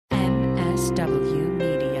HW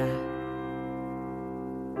Media.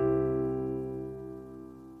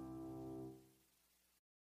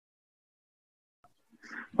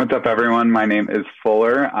 What's up, everyone? My name is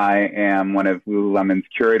Fuller. I am one of Lululemon's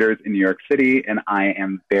curators in New York City, and I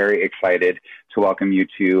am very excited to welcome you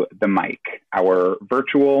to The Mic, our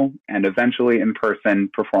virtual and eventually in-person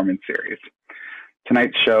performance series.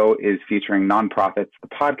 Tonight's show is featuring Nonprofits, the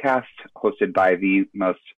podcast, hosted by the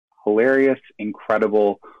most hilarious,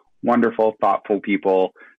 incredible, wonderful, thoughtful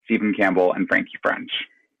people, Stephen Campbell and Frankie French.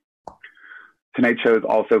 Tonight's show is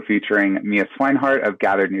also featuring Mia Swinehart of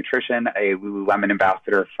Gathered Nutrition, a Lululemon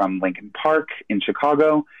ambassador from Lincoln Park in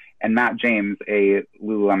Chicago, and Matt James, a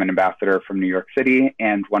Lululemon ambassador from New York City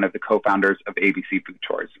and one of the co-founders of ABC Food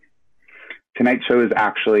Tours. Tonight's show is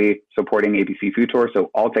actually supporting ABC Food Tours,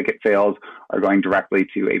 so all ticket sales are going directly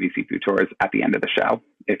to ABC Food Tours at the end of the show.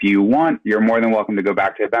 If you want, you're more than welcome to go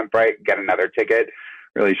back to Eventbrite, get another ticket,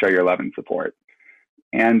 really show your love and support.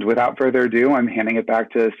 And without further ado, I'm handing it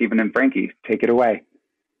back to Stephen and Frankie. Take it away.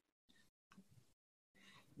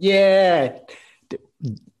 Yeah,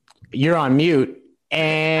 you're on mute.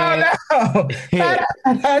 And oh, no. Hey,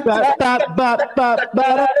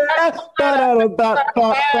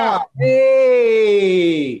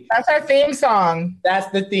 That's our theme song. that's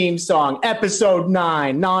the theme song. Episode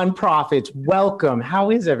 9, Nonprofits. Welcome.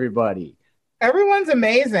 How is everybody? Everyone's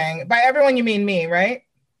amazing. By everyone, you mean me, right?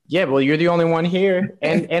 Yeah, well, you're the only one here,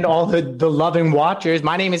 and all the loving watchers.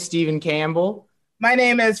 My name is Stephen Campbell. My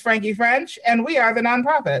name is Frankie French, and we are the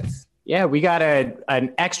Nonprofits. Yeah, we got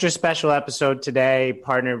an extra special episode today,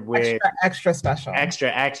 partnered with Extra special.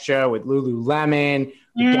 extra with Lululemon,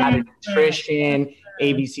 Gathered Nutrition,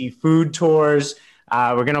 ABC Food Tours.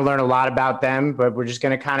 We're going to learn a lot about them, but we're just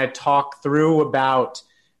going to kind of talk through about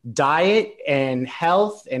diet and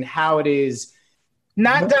health and how it is.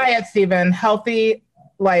 Not diet, Stephen. Healthy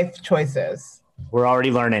life choices. We're already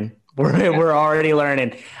learning. We're already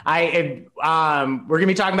learning. We're going to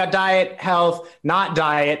be talking about diet, health, not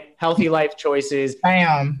diet, healthy life choices,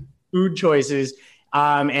 food choices,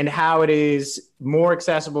 and how it is more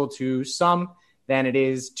accessible to some than it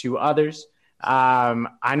is to others.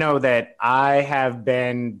 I know that I have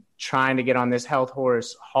been trying to get on this health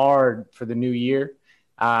horse hard for the new year.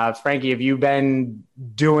 Frankie, have you been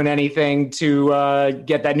doing anything to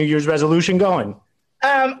get that New Year's resolution going?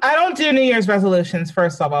 I don't do New Year's resolutions,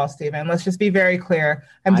 first of all, Stephen. Let's just be very clear.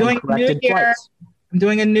 I'm doing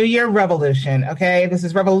a New Year revolution, okay? This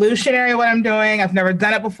is revolutionary what I'm doing. I've never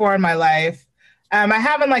done it before in my life. I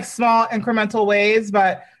have in like small incremental ways,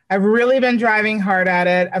 but I've really been driving hard at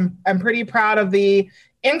it. I'm pretty proud of the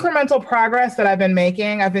incremental progress that I've been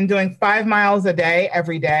making. I've been doing 5 miles a day,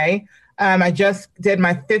 every day. I just did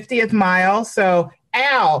my 50th mile, so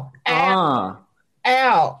ow.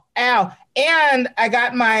 And I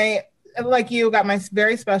got my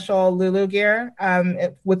very special Lulu gear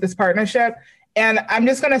with this partnership. And I'm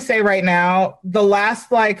just going to say right now, the last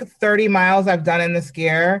 30 miles I've done in this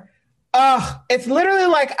gear, it's literally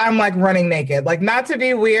like I'm like running naked. Like, not to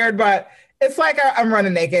be weird, but it's like I'm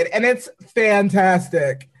running naked, and it's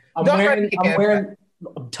fantastic. I'm wearing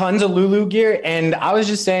tons of Lulu gear. And I was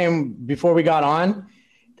just saying before we got on,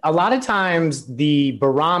 a lot of times the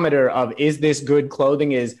barometer of is this good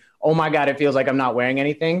clothing is, oh my God, it feels like I'm not wearing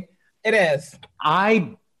anything. It is.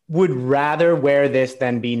 I would rather wear this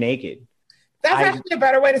than be naked. That's actually a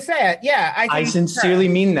better way to say it. Yeah. I sincerely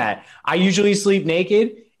mean that. I usually sleep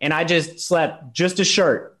naked, and I just slept just a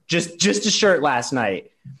shirt last night.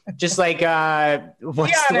 Just like, Steven,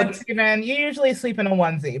 you usually sleep in a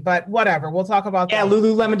onesie, but whatever. We'll talk about that. Yeah,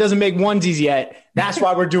 Lululemon doesn't make onesies yet. That's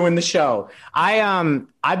why we're doing the show.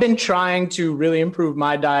 I've been trying to really improve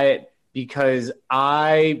my diet because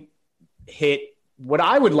I hit what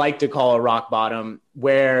I would like to call a rock bottom,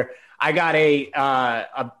 where I got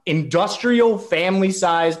a industrial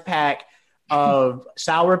family-sized pack of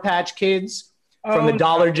Sour Patch Kids from the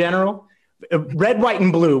Dollar General. Red, white,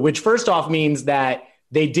 and blue, which first off means that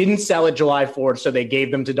they didn't sell it July 4th, so they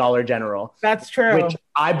gave them to Dollar General. That's true. Which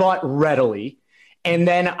I bought readily. And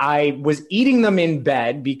then I was eating them in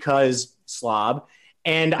bed because slob,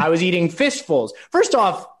 and I was eating fistfuls. First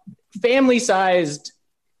off, family-sized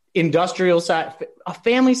industrial size, a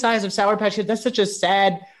family size of Sour Patch Kids. That's such a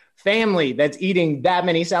sad family that's eating that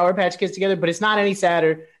many Sour Patch Kids together, but it's not any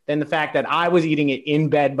sadder than the fact that I was eating it in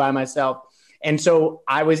bed by myself. And so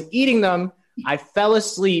I was eating them, I fell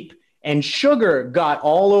asleep, and sugar got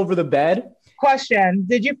all over the bed. Question,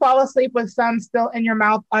 did you fall asleep with some still in your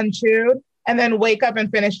mouth unchewed? and then wake up and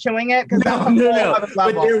finish chewing it? No.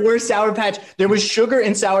 But there were Sour Patch. There was sugar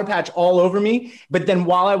and Sour Patch all over me. But then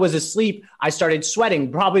while I was asleep, I started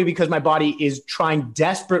sweating, probably because my body is trying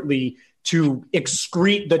desperately to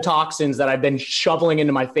excrete the toxins that I've been shoveling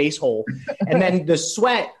into my face hole. And then the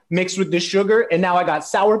sweat mixed with the sugar. And now I got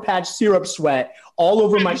Sour Patch syrup sweat all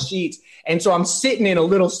over my sheets. And so I'm sitting in a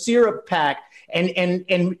little syrup pack.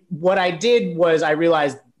 And what I did was I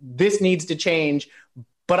realized this needs to change.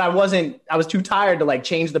 But I was too tired to like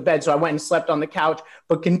change the bed. So I went and slept on the couch,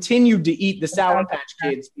 but continued to eat the Sour Patch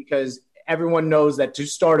Kids because everyone knows that to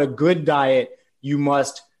start a good diet, you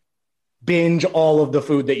must binge all of the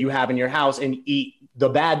food that you have in your house and eat the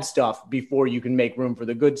bad stuff before you can make room for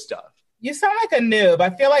the good stuff. You sound like a noob.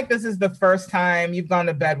 I feel like this is the first time you've gone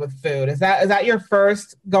to bed with food. Is that your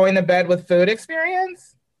first going to bed with food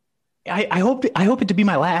experience? I hope it to be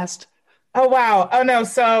my last. Oh, wow. Oh, no.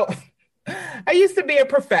 So I used to be a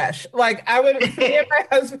profesh. Like me and my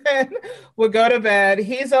husband would go to bed.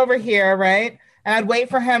 He's over here, right? And I'd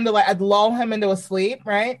wait for him to I'd lull him into a sleep,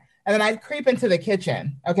 right? And then I'd creep into the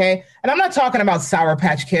kitchen, okay? And I'm not talking about Sour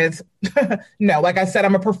Patch Kids. No, like I said,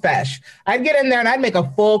 I'm a profesh. I'd get in there and I'd make a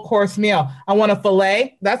full course meal. I want a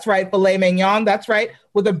filet. That's right. Filet mignon. That's right.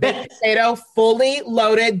 With a baked potato, fully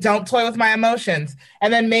loaded. Don't toy with my emotions.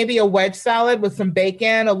 And then maybe a wedge salad with some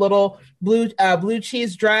bacon, a little blue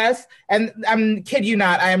cheese dress. And I'm kid you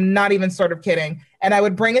not. I am not even sort of kidding. And I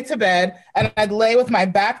would bring it to bed and I'd lay with my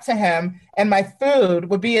back to him and my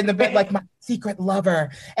food would be in the bed like my secret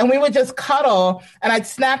lover. And we would just cuddle and I'd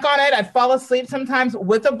snack on it. I'd fall asleep sometimes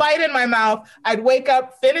with a bite in my mouth. I'd wake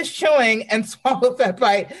up, finish chewing and swallow that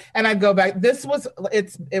bite. And I'd go back.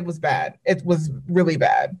 It was bad. It was really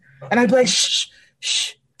bad. And I'd be like,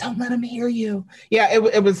 shh, don't let him hear you. Yeah,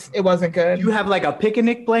 it wasn't good. You have like a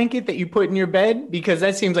picnic blanket that you put in your bed? Because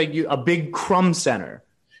that seems like a big crumb center.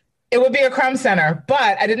 It would be a crumb center,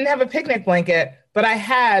 but I didn't have a picnic blanket, but I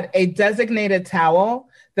had a designated towel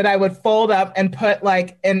that I would fold up and put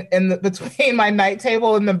like between my night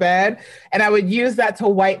table and the bed. And I would use that to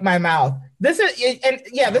wipe my mouth. This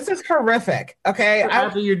is horrific. Okay.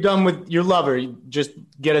 After you're done with your lover, you just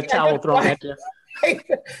get a towel thrown at you.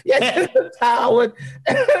 Just a towel.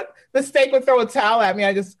 The steak would throw a towel at me.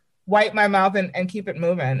 I just wipe my mouth and keep it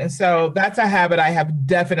moving. And so that's a habit I have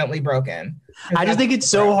definitely broken. I just think it's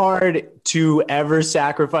so hard to ever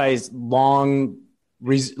sacrifice long-term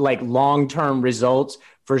results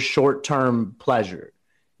for short-term pleasure.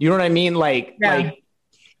 You know what I mean? Like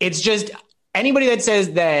it's just anybody that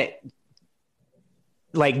says that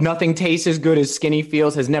like nothing tastes as good as skinny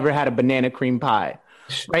feels has never had a banana cream pie.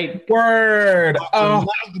 Right? Word. Oh,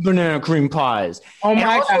 banana cream pies. Oh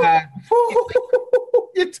my God.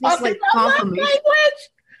 You're talking my love language.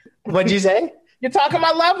 What'd you say? You're talking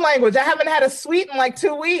my love language. I haven't had a sweet in like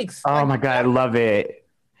 2 weeks. Oh my God, I love it.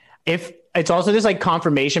 If it's also this like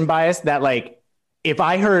confirmation bias that like if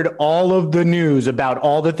I heard all of the news about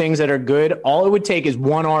all the things that are good, all it would take is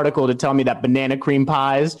one article to tell me that banana cream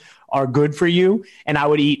pies are good for you, and I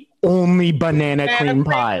would eat only banana cream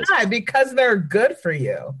pies. Because they're good for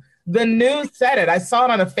you. The news said it. I saw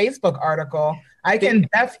it on a Facebook article. I can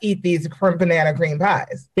eat these banana cream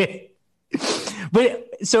pies. But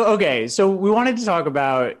so we wanted to talk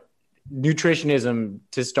about nutritionism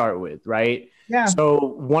to start with, right? Yeah. So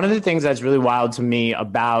one of the things that's really wild to me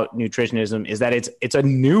about nutritionism is that it's a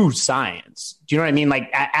new science. Do you know what I mean? Like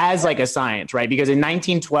as like a science, right? Because in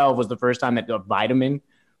 1912 was the first time that the vitamin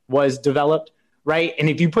was developed, right? And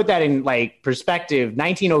if you put that in like perspective,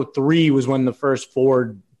 1903 was when the first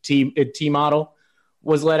Ford T model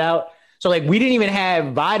was let out. So like we didn't even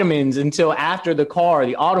have vitamins until after the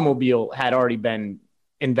automobile had already been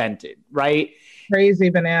invented, right? Crazy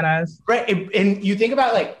bananas. Right. And you think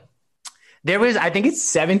about like, there was, I think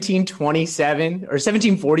it's 1727 or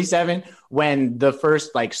 1747 when the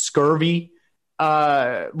first like scurvy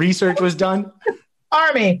research was done.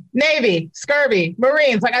 Army, Navy, scurvy,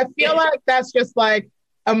 Marines. Like, I feel like that's just like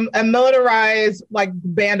a militarized like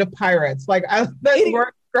band of pirates. Like that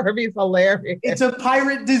word scurvy is hilarious. It's a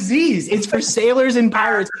pirate disease. It's for sailors and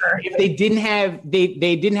pirates if they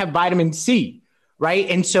didn't have vitamin C, right?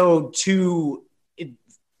 And so to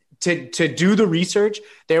do the research,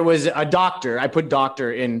 there was a doctor. I put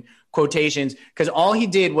doctor in quotations because all he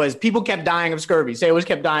did was people kept dying of scurvy. Sailors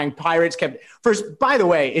kept dying. Pirates kept first. By the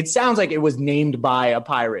way, it sounds like it was named by a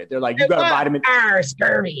pirate. They're like, you got a vitamin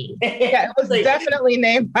scurvy. Yeah, it was definitely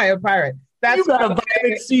named by a pirate. You got a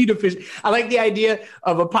vitamin C deficiency. I like the idea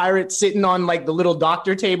of a pirate sitting on like the little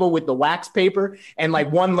doctor table with the wax paper and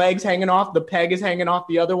like one leg's hanging off, the peg is hanging off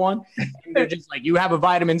the other one. And they're just like, you have a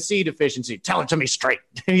vitamin C deficiency. Tell it to me straight.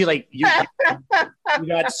 And he's like, you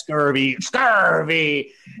got scurvy.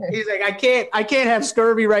 Scurvy. He's like, I can't have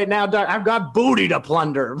scurvy right now, doc. I've got booty to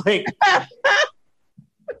plunder. Like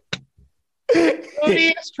booty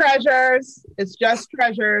is treasures. It's just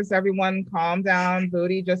treasures. Everyone calm down.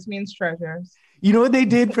 Booty just means treasures. You know what they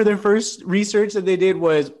did for their first research that they did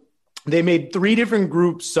was they made 3 different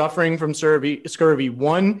groups suffering from scurvy.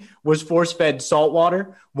 One was force-fed salt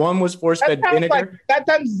water. One was force-fed vinegar. That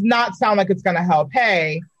does not sound like it's going to help.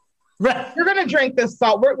 Hey, you're going to drink this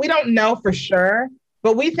salt. We don't know for sure,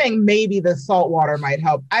 but we think maybe the salt water might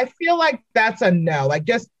help. I feel like that's a no. Like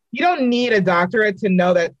just, you don't need a doctorate to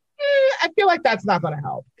know that. I feel like that's not going to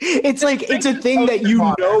help. It's like, it's a thing that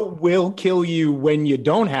you know will kill you when you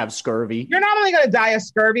don't have scurvy. You're not only going to die of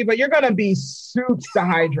scurvy, but you're going to be super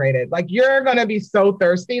dehydrated. Like you're going to be so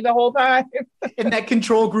thirsty the whole time. And that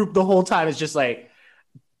control group the whole time is just like,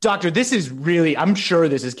 doctor, this is really, I'm sure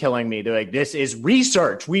this is killing me. They're like, this is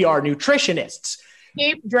research. We are nutritionists.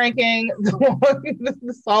 Keep drinking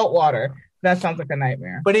the salt water. That sounds like a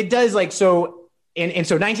nightmare. But it does like, so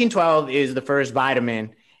 1912 is the first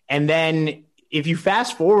vitamin. And then if you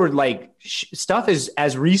fast forward, like stuff is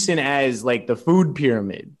as recent as like the food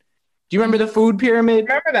pyramid. Do you remember the food pyramid?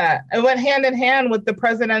 Remember that. It went hand in hand with the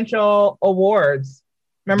presidential awards.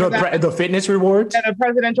 Remember the fitness rewards? And the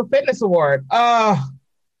presidential fitness award. Oh,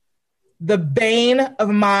 the bane of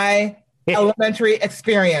my elementary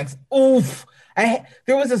experience. Oof.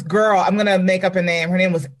 There was this girl, I'm going to make up a name. Her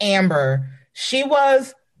name was Amber. She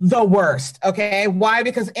was the worst. Okay. Why?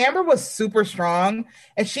 Because Amber was super strong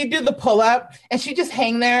and she'd do the pull up and she'd just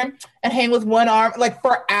hang there and hang with one arm like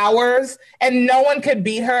for hours and no one could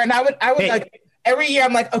beat her. And I would like every year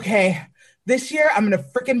I'm like, okay, this year I'm going to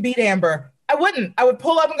freaking beat Amber. I would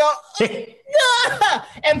pull up and go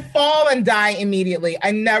and fall and die immediately. I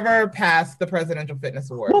never passed the presidential fitness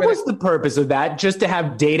award. What was the purpose of that? Just to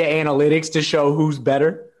have data analytics to show who's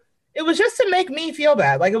better? It was just to make me feel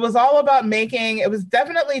bad. Like it was all about it was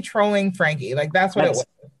definitely trolling Frankie. Like that's what it was.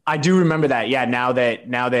 I do remember that. Yeah. Now that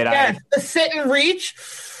the sit and reach.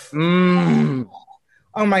 Oh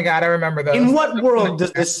my God. I remember those. In what world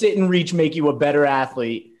does the sit and reach make you a better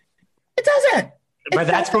athlete? It doesn't. But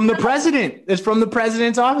that's from the president. It's from the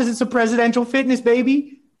president's office. It's a presidential fitness,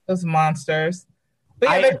 baby. Those monsters.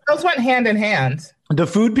 But yeah, those went hand in hand. The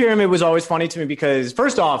food pyramid was always funny to me because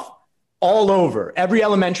first off, all over. Every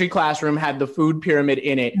elementary classroom had the food pyramid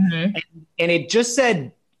in it. Mm-hmm. And it just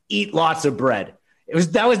said, eat lots of bread.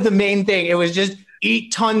 That was the main thing. It was just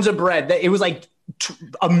eat tons of bread. It was like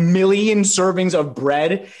 1 million servings of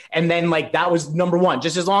bread. And then like, that was number one,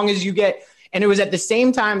 just as long as you get, and it was at the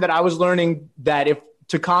same time that I was learning that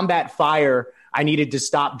to combat fire, I needed to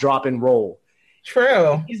stop, drop, and roll.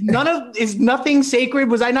 True. Is nothing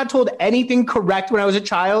sacred? Was I not told anything correct when I was a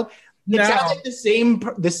child? It sounds like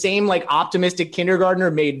the same like optimistic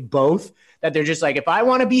kindergartner made both, that they're just like, if I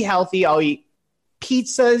want to be healthy, I'll eat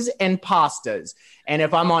pizzas and pastas. And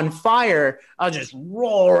if I'm on fire, I'll just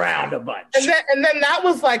roll around a bunch. And then that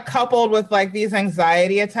was like coupled with like these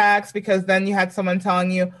anxiety attacks because then you had someone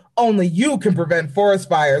telling you, only you can prevent forest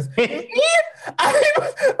fires. I'm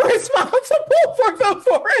responsible for the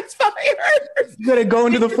forest fires. You gotta go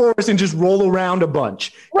into the forest and just roll around a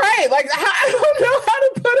bunch. Right. Like, I don't know how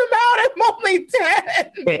to put them out. I'm only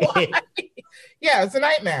 10. Yeah, it's a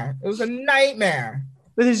nightmare. It was a nightmare.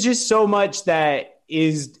 But there's just so much that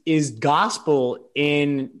is gospel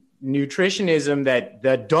in nutritionism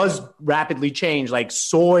that does rapidly change. Like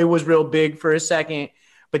soy was real big for a second.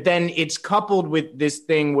 But then it's coupled with this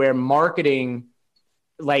thing where marketing,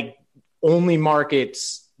 like, only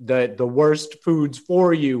markets the worst foods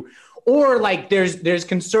for you, or like there's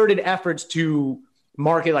concerted efforts to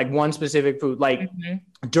market like one specific food. Like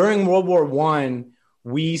during World War I,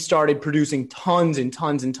 we started producing tons and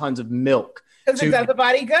tons and tons of milk. Because it does the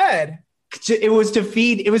body good. It was to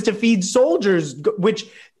feed soldiers, which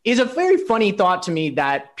is a very funny thought to me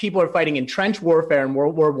that people are fighting in trench warfare in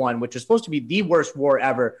World War I, which is supposed to be the worst war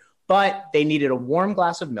ever, but they needed a warm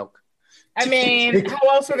glass of milk. I mean, how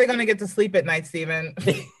else are they going to get to sleep at night, Stephen?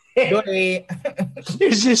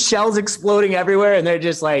 There's just shells exploding everywhere, and they're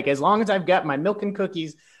just like, as long as I've got my milk and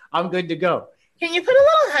cookies, I'm good to go. Can you put a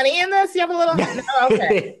little honey in this? You have a little honey? No,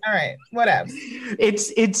 okay. All right. Whatever.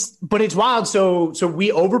 But it's wild. So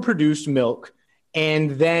we overproduced milk.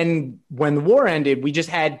 And then when the war ended, we just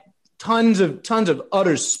had tons of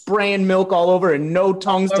udders spraying milk all over and no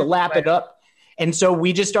tongues to lap it up. And so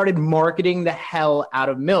we just started marketing the hell out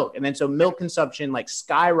of milk. And then so milk consumption like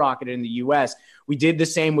skyrocketed in the US. We did the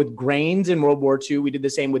same with grains in World War II. We did the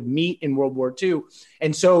same with meat in World War II.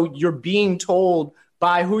 And so you're being told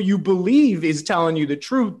by who you believe is telling you the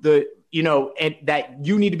truth, and that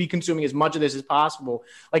you need to be consuming as much of this as possible.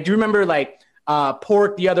 Like, do you remember like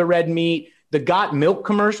pork, the other red meat, the Got Milk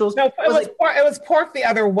commercials? No, it was pork, the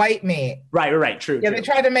other white meat. Right. True. Yeah, they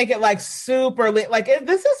tried to make it like super,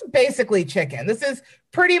 this is basically chicken. This is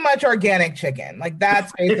pretty much organic chicken. Like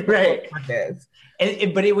that's basically right. what it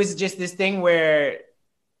is. But it was just this thing where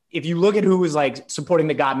if you look at who was like supporting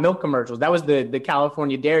the Got Milk commercials, that was the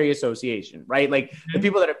California Dairy Association, right? Like the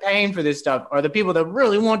people that are paying for this stuff are the people that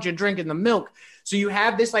really want you drinking the milk. So you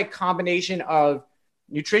have this like combination of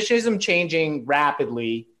nutritionism changing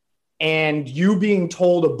rapidly and you being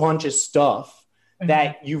told a bunch of stuff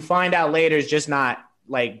that you find out later is just not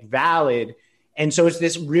like valid. And so it's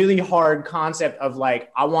this really hard concept of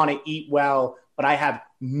like, I want to eat well, but I have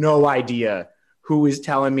no idea who is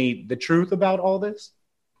telling me the truth about all this.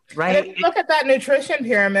 Right. And if you look at that nutrition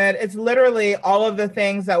pyramid, it's literally all of the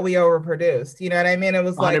things that we overproduced. You know what I mean? It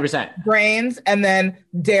was like 100%. Grains and then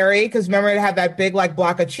dairy, because remember it had that big like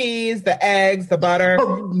block of cheese, the eggs, the butter.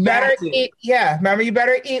 Remember you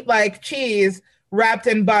better eat like cheese wrapped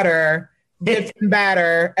in butter, dipped in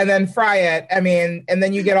batter, and then fry it. I mean, and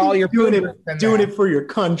then you get all your doing it for your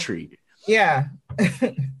country. Yeah.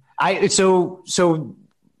 So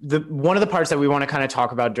one of the parts that we want to kind of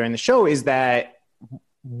talk about during the show is that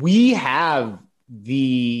we have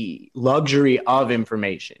the luxury of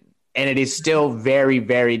information, and it is still very,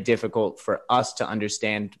 very difficult for us to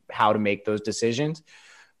understand how to make those decisions.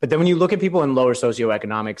 But then when you look at people in lower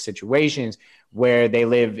socioeconomic situations where they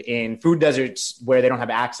live in food deserts, where they don't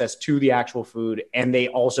have access to the actual food, and they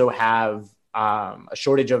also have a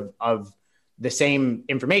shortage of the same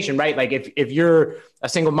information, right? Like if you're a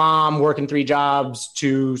single mom working 3 jobs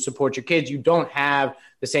to support your kids, you don't have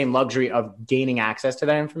the same luxury of gaining access to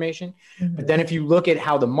that information. But then if you look at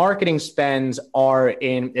how the marketing spends are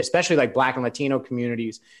in, especially like Black and Latino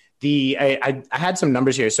communities, I had some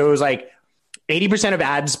numbers here. So it was like 80% of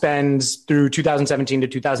ad spends through 2017 to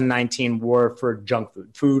 2019 were for junk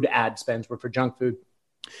food. Food ad spends were for junk food.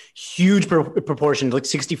 Huge proportion, like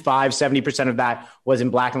 65-70% of that was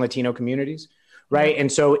in Black and Latino communities, right?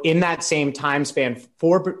 And so in that same time span,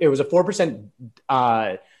 it was a 4%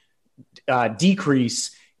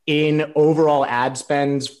 decrease in overall ad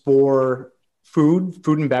spends for food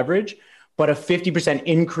and beverage, but a 50%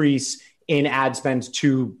 increase in ad spends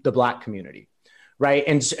to the Black community, right?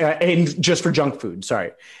 And just for junk food,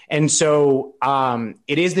 sorry. And so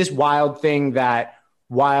it is this wild thing that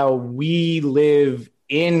while we live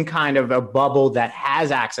in kind of a bubble that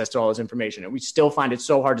has access to all this information, and we still find it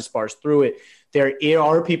so hard to sparse through it, there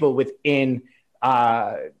are people within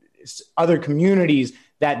other communities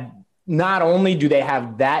that not only do they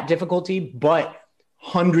have that difficulty, but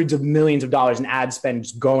hundreds of millions of dollars in ad spend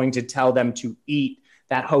going to tell them to eat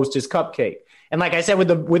that Hostess cupcake. And like I said, with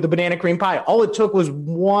the banana cream pie, all it took was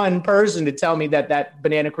one person to tell me that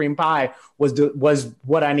banana cream pie was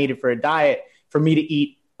what I needed for a diet for me to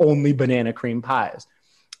eat only banana cream pies.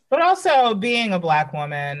 But also being a Black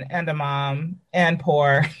woman and a mom and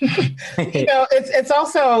poor, it's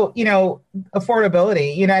also,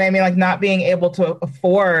 affordability, you know what I mean? Like not being able to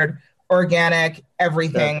afford organic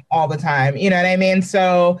everything all the time. You know what I mean?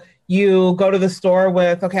 So you go to the store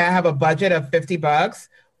with, okay, I have a budget of $50.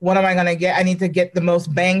 What am I going to get? I need to get the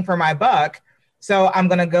most bang for my buck. So I'm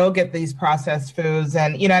going to go get these processed foods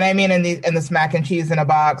and, you know what I mean? And this mac and cheese in a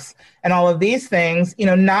box and all of these things,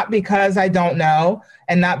 not because I don't know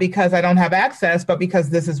and not because I don't have access, but because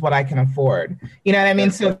this is what I can afford. You know what I mean?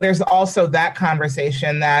 So there's also that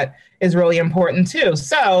conversation that is really important too.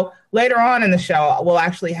 So later on in the show, we'll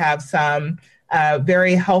actually have some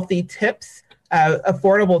very healthy tips,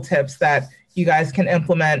 affordable tips that you guys can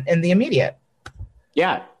implement in the immediate.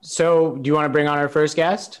 Yeah. So do you want to bring on our first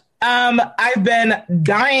guest? I've been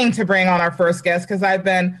dying to bring on our first guest because I've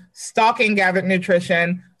been stalking Gathered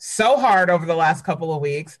Nutrition so hard over the last couple of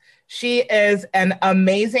weeks. She is an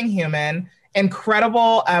amazing human,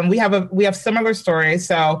 incredible. We have similar stories,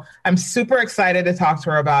 so I'm super excited to talk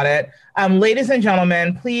to her about it. Ladies and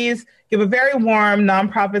gentlemen, please give a very warm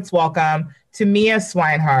Nonprofits welcome to Mia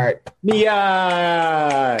Swinehart.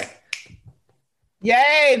 Mia!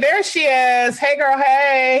 Yay! There she is. Hey, girl.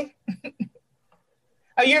 Hey.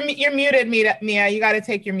 Oh, you're muted, Mia. You got to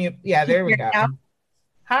take your mute. Yeah, there we go.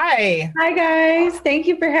 Hi. Hi, guys. Thank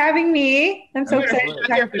you for having me. I'm so excited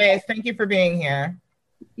to your face. Thank you for being here.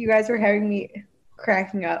 You guys were having me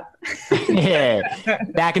cracking up. Yeah.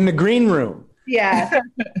 Back in the green room. Yeah.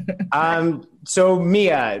 So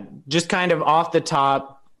Mia, just kind of off the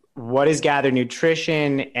top, what is Gather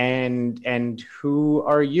Nutrition and who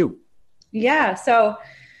are you? Yeah. So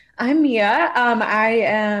I'm Mia. I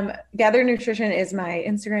am Gather Nutrition is my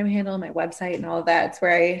Instagram handle, my website, and all of that. It's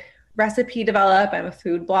where I recipe develop. I'm a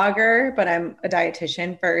food blogger, but I'm a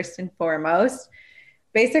dietitian first and foremost.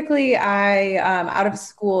 Basically, I out of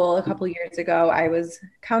school a couple years ago, I was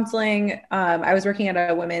counseling. I was working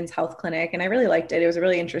at a women's health clinic, and I really liked it. It was a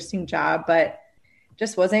really interesting job, but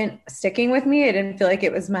just wasn't sticking with me. I didn't feel like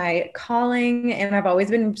it was my calling, and I've always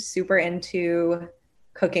been super into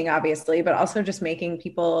cooking, obviously, but also just making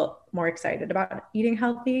people more excited about eating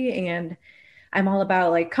healthy. And I'm all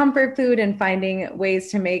about like comfort food and finding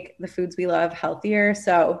ways to make the foods we love healthier.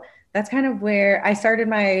 So that's kind of where I started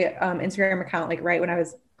my Instagram account, like right when I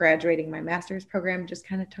was graduating my master's program, just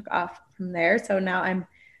kind of took off from there. So now I'm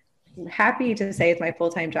happy to say it's my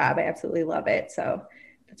full-time job. I absolutely love it. So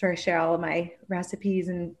that's where I share all of my recipes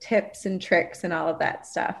and tips and tricks and all of that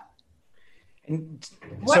stuff. And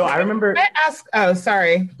so I remember. Can I ask? Oh,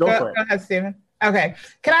 sorry. Go ahead, Stephen. Okay.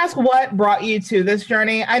 Can I ask what brought you to this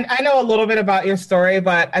journey? I know a little bit about your story,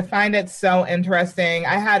 but I find it so interesting.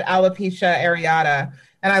 I had alopecia areata.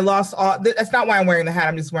 And I lost all, that's not why I'm wearing the hat.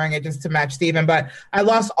 I'm just wearing it just to match Stephen. But I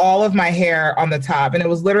lost all of my hair on the top. And it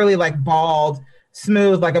was literally like bald,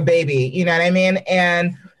 smooth, like a baby. You know what I mean?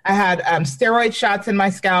 And I had steroid shots in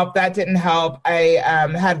my scalp. That didn't help. I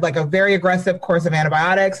had like a very aggressive course of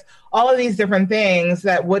antibiotics, all of these different things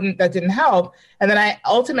that didn't help. And then I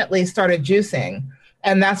ultimately started juicing.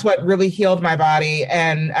 And that's what really healed my body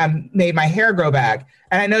and made my hair grow back.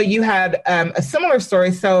 And I know you had a similar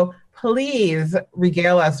story. So please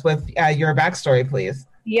regale us with your backstory, please.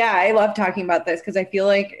 Yeah, I love talking about this because I feel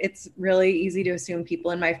like it's really easy to assume people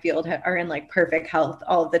in my field are in like perfect health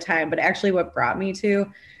all of the time. But actually what brought me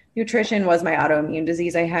to nutrition was my autoimmune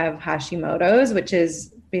disease. I have Hashimoto's, which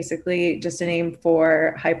is basically just a name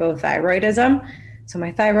for hypothyroidism. So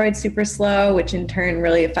my thyroid's super slow, which in turn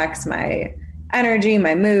really affects my energy,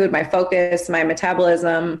 my mood, my focus, my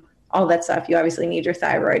metabolism, all that stuff. You obviously need your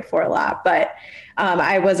thyroid for a lot. But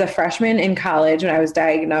I was a freshman in college when I was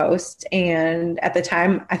diagnosed. And at the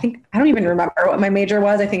time, I don't even remember what my major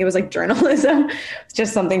was. I think it was like journalism. It's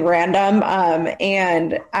just something random.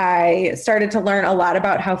 And I started to learn a lot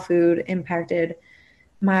about how food impacted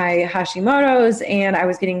my Hashimoto's. And I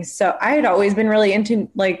was I had always been really into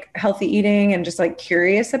like healthy eating and just like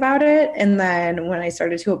curious about it. And then when I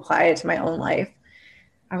started to apply it to my own life,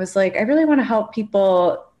 I was like, I really want to help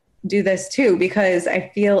people do this too, because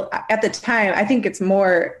I feel at the time, I think it's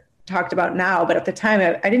more talked about now, but at the time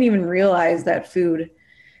I didn't even realize that food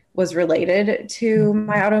was related to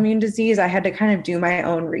my autoimmune disease. I had to kind of do my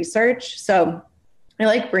own research. So I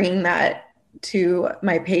like bringing that to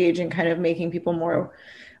my page and kind of making people more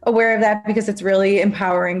aware of that, because it's really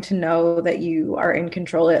empowering to know that you are in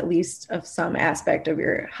control at least of some aspect of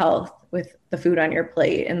your health with the food on your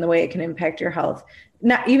plate and the way it can impact your health.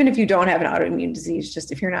 Not even if you don't have an autoimmune disease,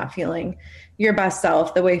 just if you're not feeling your best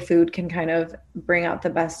self, the way food can kind of bring out the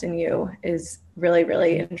best in you is really,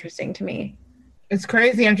 really interesting to me. It's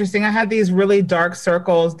crazy interesting. I had these really dark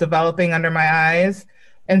circles developing under my eyes.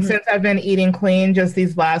 And since I've been eating clean just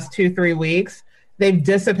these last 2-3 weeks, they've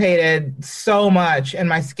dissipated so much and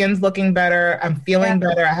my skin's looking better. I'm feeling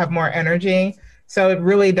better. I have more energy. So it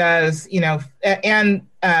really does, and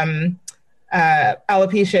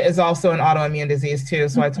alopecia is also an autoimmune disease too.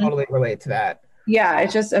 So I totally relate to that. Yeah,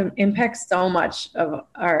 it just impacts so much of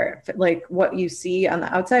our, like what you see on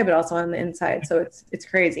the outside, but also on the inside. So it's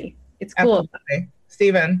crazy. It's cool. Absolutely.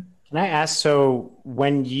 Stephen. Can I ask, so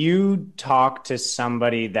when you talk to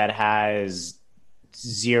somebody that has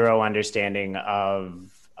zero understanding of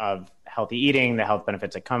healthy eating, the health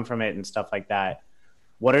benefits that come from it and stuff like that,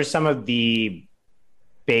 what are some of the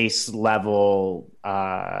base level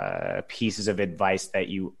pieces of advice that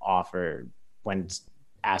you offer when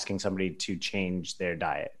asking somebody to change their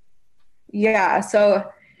diet? Yeah, so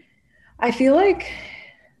I feel like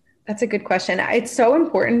that's a good question. It's so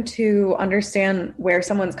important to understand where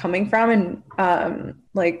someone's coming from. And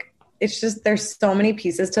it's just, there's so many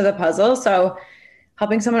pieces to the puzzle. So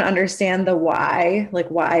helping someone understand the why, like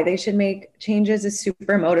why they should make changes is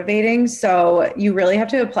super motivating. So you really have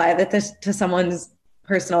to apply that to someone's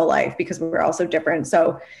personal life because we're all so different.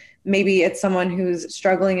 So maybe it's someone who's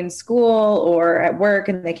struggling in school or at work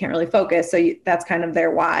and they can't really focus. So that's kind of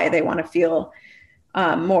their why. They want to feel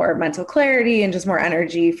more mental clarity and just more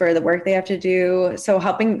energy for the work they have to do. So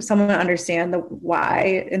helping someone understand the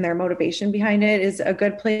why and their motivation behind it is a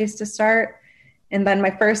good place to start. And then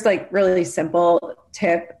my first really simple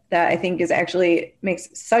tip that I think is actually makes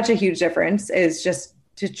such a huge difference is just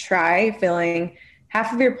to try filling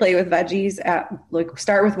half of your plate with veggies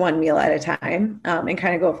start with one meal at a time, and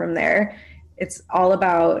kind of go from there. It's all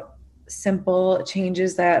about simple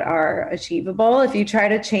changes that are achievable. If you try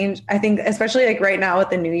to change, I think especially like right now with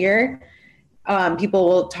the new year, people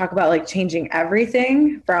will talk about like changing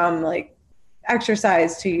everything from like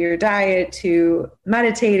exercise to your diet to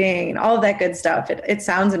meditating and all of that good stuff. It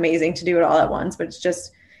sounds amazing to do it all at once, but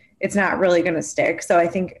it's not really going to stick. So I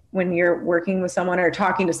think when you're working with someone or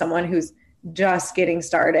talking to someone who's just getting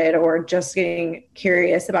started or just getting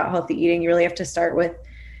curious about healthy eating, you really have to start with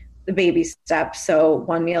the baby steps. So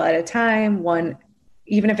one meal at a time,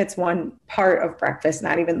 even if it's one part of breakfast,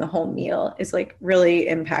 not even the whole meal, is like really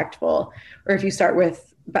impactful. Or if you start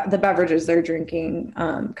with the beverages they're drinking,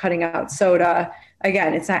 cutting out soda.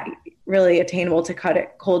 Again, it's not really attainable to cut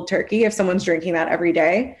it cold turkey if someone's drinking that every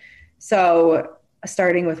day. So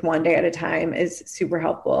starting with one day at a time is super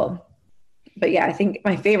helpful. But yeah, I think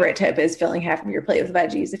my favorite tip is filling half of your plate with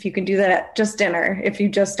veggies. If you can do that at just dinner, if you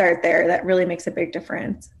just start there, that really makes a big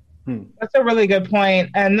difference. That's a really good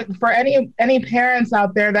point. And for any parents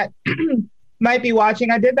out there that might be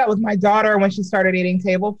watching, I did that with my daughter when she started eating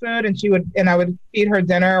table food, and I would feed her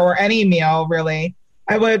dinner or any meal really.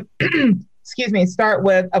 I would, start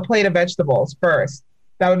with a plate of vegetables first.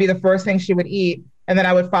 That would be the first thing she would eat. And then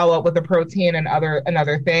I would follow up with the protein and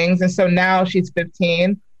other things. And so now she's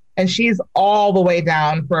 15 and she's all the way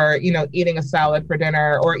down for, eating a salad for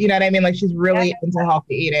dinner or, you know what I mean? Like she's really into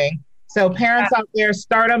healthy eating. So parents out there,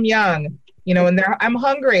 start them young, and I'm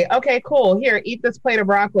hungry. Okay, cool. Here, eat this plate of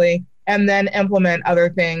broccoli and then implement other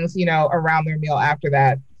things, around their meal after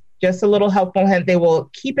that. Just a little helpful hint. They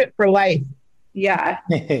will keep it for life. Yeah,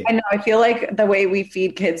 I know. I feel like the way we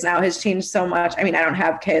feed kids now has changed so much. I mean, I don't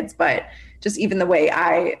have kids, but just even the way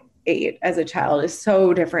I ate as a child is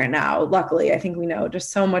so different now. Luckily, I think we know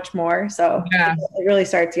just so much more. So yeah, it really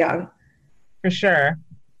starts young. For sure.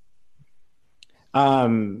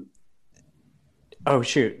 Oh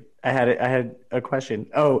shoot! I had a question.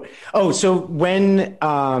 So when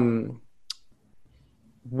one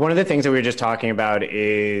of the things that we were just talking about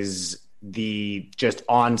is the just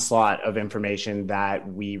onslaught of information that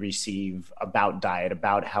we receive about diet,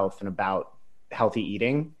 about health, and about healthy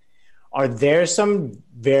eating. Are there some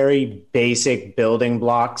very basic building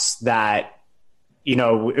blocks that,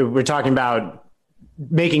 we're talking about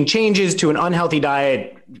making changes to an unhealthy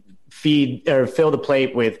diet, feed or fill the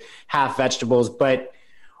plate with half vegetables, but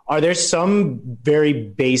are there some very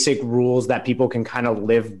basic rules that people can kind of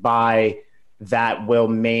live by that will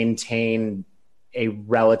maintain a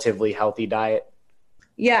relatively healthy diet?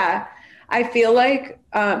 Yeah, I feel like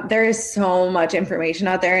there is so much information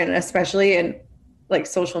out there, and especially in like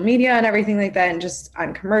social media and everything like that, and just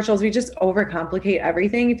on commercials, we just overcomplicate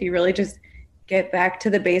everything. If you really just get back to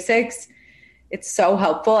the basics, it's so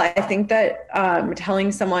helpful. I think that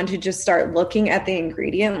telling someone to just start looking at the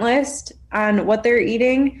ingredient list on what they're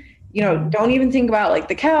eating, don't even think about like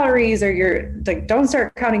the calories or don't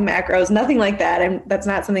start counting macros, nothing like that. And that's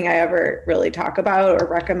not something I ever really talk about or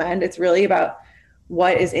recommend. It's really about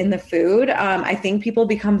what is in the food. I think people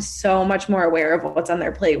become so much more aware of what's on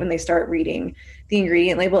their plate when they start reading the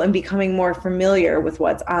ingredient label and becoming more familiar with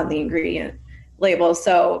what's on the ingredient label.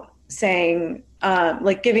 So saying,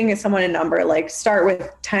 like giving someone a number, like start with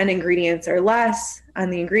 10 ingredients or less on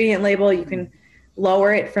the ingredient label, you can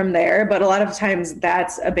lower it from there. But a lot of times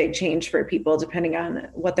that's a big change for people depending on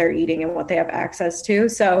what they're eating and what they have access to.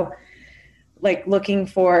 So like looking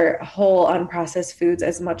for whole unprocessed foods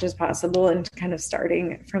as much as possible and kind of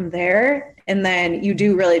starting from there. And then you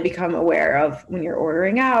do really become aware of when you're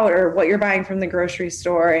ordering out or what you're buying from the grocery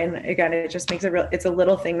store. And again, it just makes it's a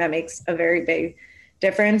little thing that makes a very big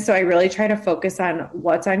difference. So I really try to focus on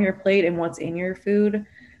what's on your plate and what's in your food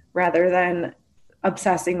rather than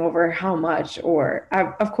obsessing over how much, or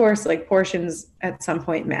of course, like portions at some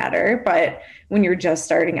point matter, but when you're just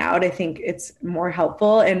starting out, I think it's more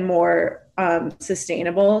helpful and more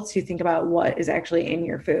sustainable to think about what is actually in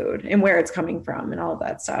your food and where it's coming from and all of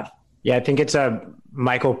that stuff. Yeah, I think it's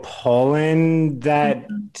Michael Pollan that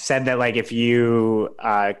said that like if you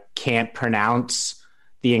can't pronounce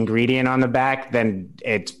the ingredient on the back, then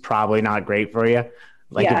it's probably not great for you.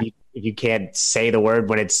 Like if you can't say the word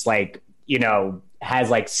when it's like,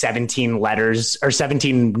 has like 17 letters or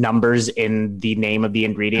 17 numbers in the name of the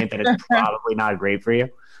ingredient, then it's probably not great for you.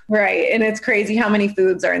 Right. And it's crazy how many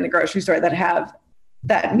foods are in the grocery store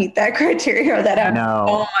that meet that criteria or that have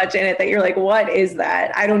so much in it that you're like, what is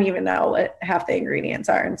that? I don't even know what half the ingredients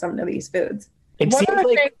are in some of these foods. One of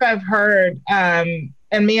the things I've heard, and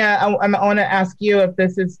Mia, I want to ask you if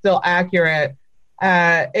this is still accurate.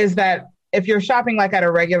 is that if you're shopping like at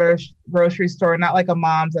a regular grocery store, not like a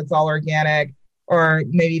Mom's that's all organic, or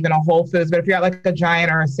maybe even a Whole Foods, but if you're at like a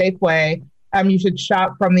Giant or a Safeway, you should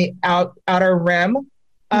shop from the outer rim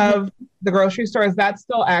of the grocery store. Is that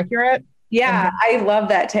still accurate? Yeah, I love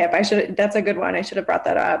that tip. That's a good one. I should have brought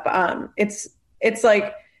that up. It's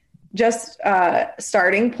like just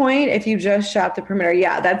starting point. If you just shop the perimeter,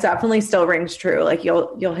 yeah, that definitely still rings true. Like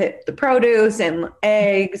you'll hit the produce and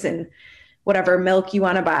eggs and whatever milk you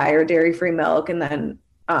want to buy, or dairy-free milk, and then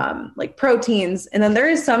like proteins. And then there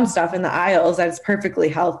is some stuff in the aisles that's perfectly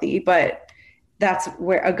healthy, but that's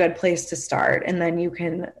where a good place to start. And then you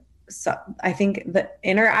can, I think the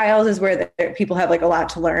inner aisles is where people have like a lot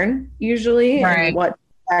to learn usually, right, and what's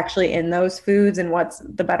actually in those foods and what's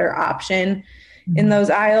the better option in those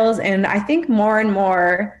aisles. And I think more and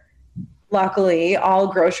more, luckily, all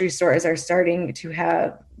grocery stores are starting to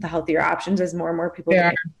have the healthier options as more and more people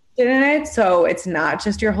get interested in it. So it's not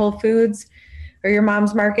just your Whole Foods or your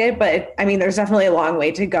Mom's Market, but I mean, there's definitely a long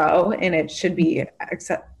way to go, and it should be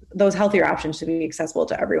those healthier options should be accessible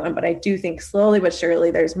to everyone. But I do think slowly but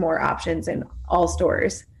surely there's more options in all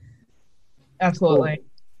stores. Absolutely.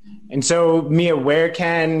 And so, Mia, where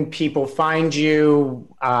can people find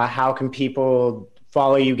you? How can people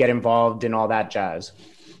follow you, get involved in all that jazz?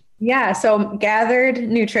 Yeah, so Gathered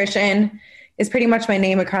Nutrition is pretty much my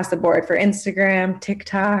name across the board for Instagram,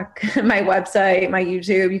 TikTok, my website, my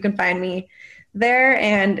YouTube. You can find me there.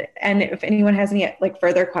 And if anyone has any like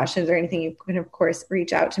further questions or anything, you can of course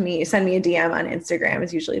reach out to me. Send me a DM on Instagram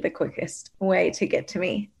is usually the quickest way to get to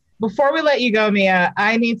me. Before we let you go, Mia,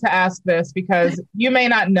 I need to ask this because you may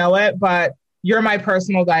not know it, but you're my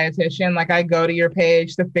personal dietitian. Like I go to your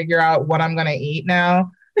page to figure out what I'm going to eat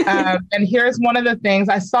now. And here's one of the things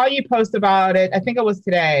I saw you post about it. I think it was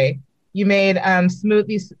today. You made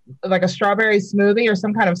smoothies, like a strawberry smoothie or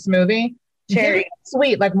some kind of smoothie. Cherry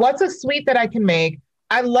sweet. Like what's a sweet that I can make?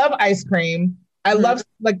 I love ice cream. I love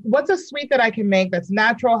like what's a sweet that I can make that's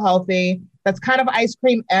natural, healthy, that's kind of ice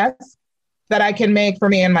cream-esque that I can make for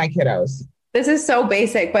me and my kiddos. This is so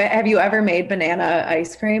basic, but have you ever made banana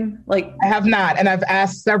ice cream? Like I have not. And I've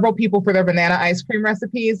asked several people for their banana ice cream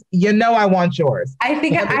recipes. You know, I want yours. I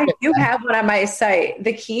think I do have one on my site.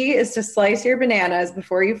 The key is to slice your bananas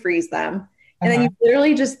before you freeze them. And then you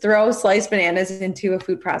literally just throw sliced bananas into a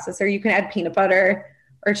food processor. You can add peanut butter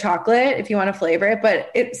or chocolate if you want to flavor it,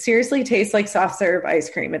 but it seriously tastes like soft serve ice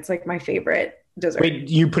cream. It's like my favorite dessert. Wait,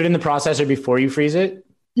 you put it in the processor before you freeze it?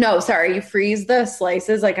 No, sorry. You freeze the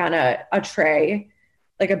slices like on a tray,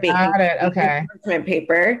 like a baking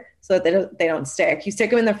paper, so that they don't stick. You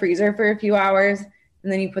stick them in the freezer for a few hours,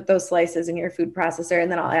 and then you put those slices in your food processor,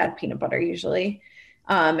 and then I'll add peanut butter usually.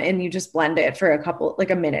 And you just blend it for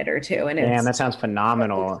a minute or two. And damn, that sounds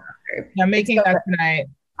phenomenal. I'm making that tonight.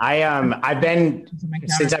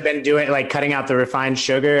 Since I've been doing like cutting out the refined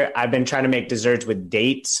sugar, I've been trying to make desserts with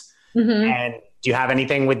dates. And do you have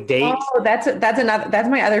anything with dates? Oh, that's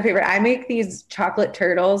my other favorite. I make these chocolate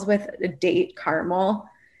turtles with a date caramel.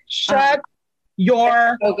 Shut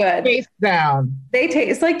your face down. They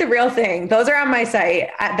taste like the real thing. Those are on my site.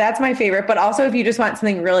 That's my favorite. But also if you just want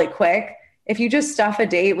something really quick, if you just stuff a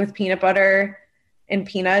date with peanut butter and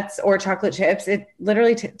peanuts or chocolate chips, it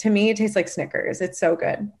literally, to me, it tastes like Snickers. It's so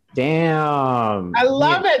good. Damn. I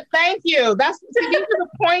love it. Thank you. These are the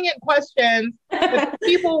poignant questions that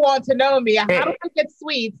people want to know, me. How do I get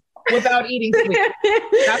sweets without eating sweets?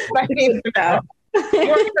 That's what I need to know.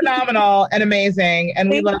 You're phenomenal and amazing, and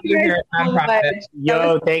we love you here at Nonprofit.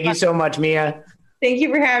 Yo, thank you so much, Mia. Thank you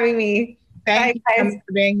for having me. Thank you guys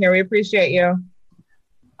for being here. We appreciate you.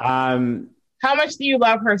 How much do you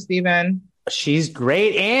love her, Stephen? She's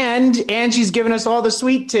great, and she's giving us all the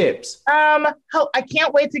sweet tips. I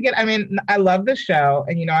can't wait to get. I mean, I love the show,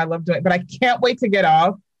 and I love doing it, but I can't wait to get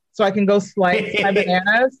off so I can go slice my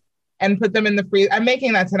bananas and put them in the freezer. I'm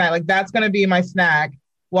making that tonight. Like that's going to be my snack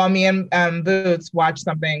while me and Boots watch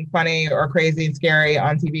something funny or crazy and scary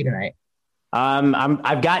on TV tonight.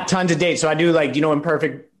 I've got tons of dates, so I do like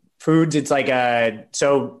Imperfect Foods. It's like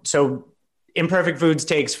so Imperfect Foods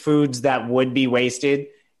takes foods that would be wasted.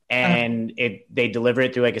 And they deliver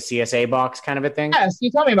it through like a CSA box kind of a thing. Yes,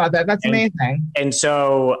 you told me about that. That's amazing. And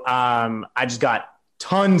so I just got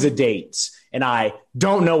tons of dates, and I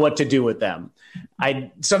don't know what to do with them.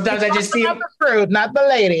 Sometimes I just see the fruit, not the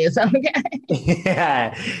ladies. Okay.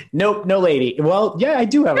 Yeah. Nope. No lady. Well, yeah, I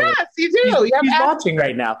do have. Yes, you do. She's watching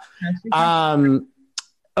right now.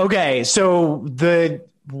 Okay. So we're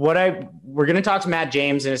going to talk to Matt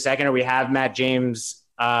James in a second, or we have Matt James.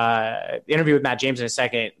 Interview with Matt James in a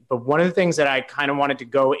second, but one of the things that I kind of wanted to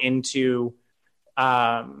go into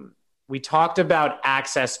we talked about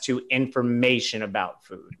access to information about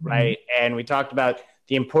food, right? And we talked about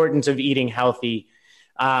the importance of eating healthy.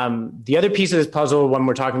 The other piece of this puzzle when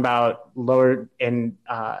we're talking about lower and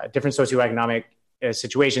different socioeconomic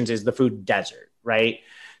situations is the food desert, right?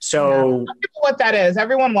 So what that is,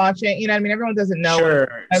 everyone watching, you know what I mean? Everyone doesn't know.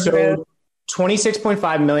 Sure. So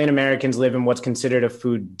 26.5 million Americans live in what's considered a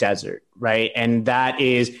food desert, right? And that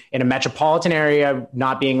is in a metropolitan area,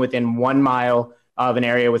 not being within 1 mile of an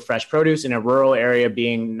area with fresh produce, in a rural area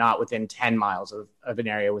being not within 10 miles of an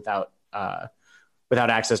area without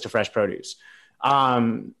access to fresh produce.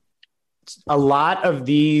 A lot of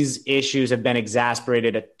these issues have been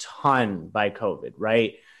exacerbated a ton by COVID,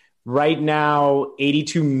 right? Right now,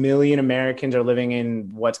 82 million Americans are living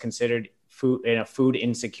in what's considered a food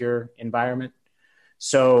insecure environment.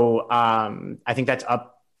 So I think that's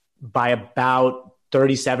up by about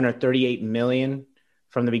 37 or 38 million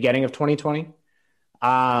from the beginning of 2020.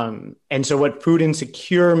 And so what food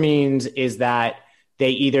insecure means is that they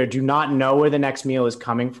either do not know where the next meal is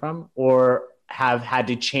coming from or have had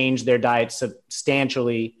to change their diet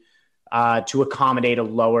substantially to accommodate a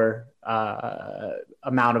lower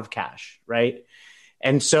amount of cash, right?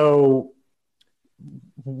 And so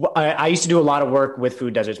I used to do a lot of work with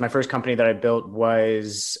food deserts. My first company that I built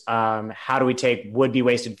was how do we take would-be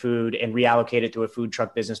wasted food and reallocate it through a food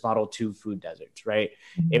truck business model to food deserts, right?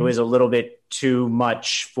 It was a little bit too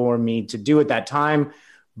much for me to do at that time.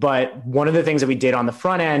 But one of the things that we did on the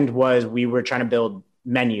front end was we were trying to build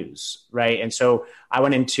menus, right? And so I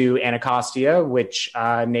went into Anacostia, which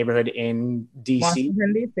neighborhood in DC,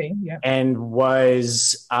 Washington, DC, yeah, and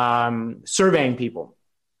was surveying people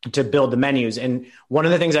to build the menus. And one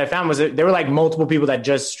of the things I found was that there were like multiple people that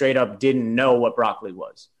just straight up didn't know what broccoli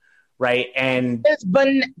was, right? And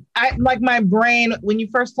like my brain, when you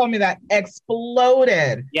first told me that,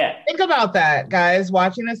 exploded. Yeah. Think about that, guys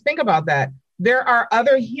watching this. Think about that. There are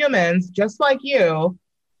other humans just like you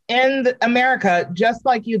in America, just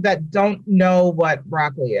like you, that don't know what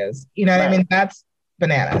broccoli is. You know what I mean? That's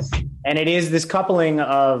bananas. And it is this coupling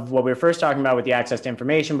of what we were first talking about with the access to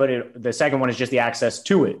information, but the second one is just the access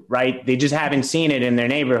to it, right? They just haven't seen it in their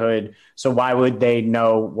neighborhood. So why would they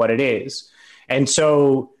know what it is? And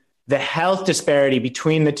so the health disparity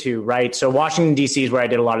between the two, right? So Washington, D.C. is where I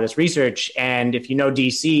did a lot of this research. And if you know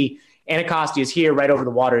D.C., Anacostia is here, right over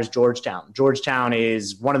the water is Georgetown. Georgetown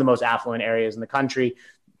is one of the most affluent areas in the country.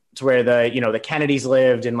 It's where the Kennedys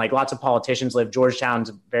lived and like lots of politicians lived. Georgetown's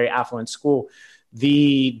a very affluent school.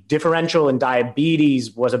 The differential in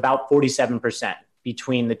diabetes was about 47%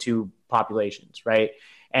 between the two populations, right?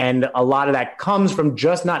 And a lot of that comes from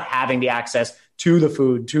just not having the access to the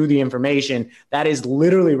food, to the information that is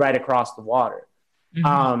literally right across the water.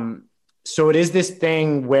 So it is this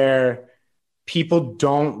thing where people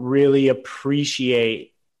don't really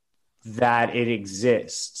appreciate that it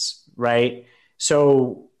exists, right?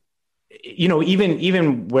 So,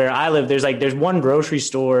 even where I live, there's one grocery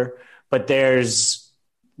store, but there's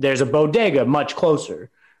a bodega much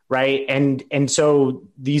closer, right? And so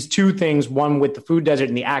these two things, one with the food desert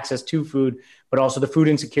and the access to food, but also the food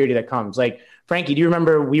insecurity that comes. Like, Frankie, do you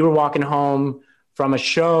remember we were walking home from a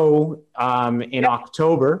show in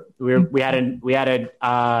October? We had an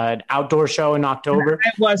outdoor show in October.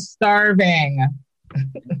 I was starving.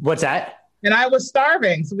 What's that? And I was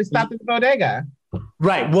starving, so we stopped at the bodega.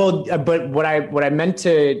 Right. Well, but what I meant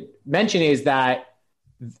to mention is that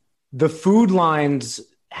the food lines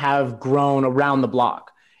have grown around the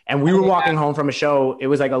block. And we were walking home from a show. It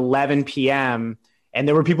was like 11 p.m. and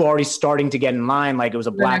there were people already starting to get in line. Like it was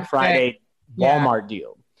a Black Friday Walmart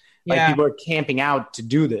deal. Like people are camping out to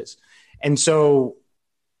do this. And so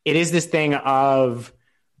it is this thing of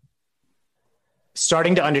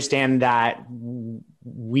starting to understand that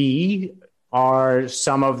we are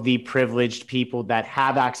some of the privileged people that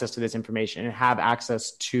have access to this information and have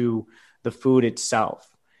access to the food itself.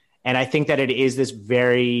 And I think that it is this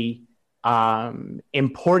very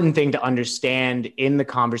important thing to understand in the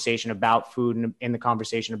conversation about food and in the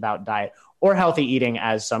conversation about diet or healthy eating,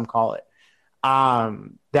 as some call it.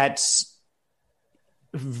 That's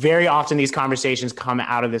very often these conversations come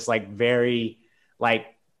out of this very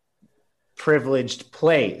privileged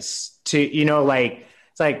place to,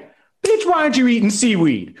 it's like, bitch, why aren't you eating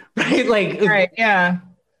seaweed? Right. Right. Yeah.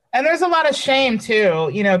 And there's a lot of shame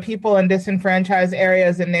too, people in disenfranchised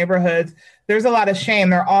areas and neighborhoods. There's a lot of shame.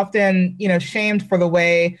 They're often, shamed for the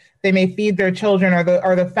way they may feed their children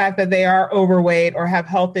or the fact that they are overweight or have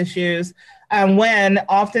health issues. When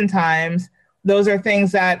oftentimes those are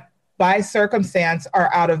things that by circumstance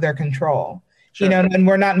are out of their control, Sure. And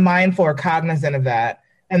we're not mindful or cognizant of that.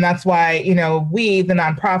 And that's why, we, the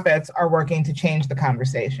nonprofits, are working to change the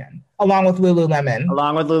conversation, along with Lululemon.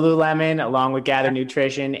 Along with Gather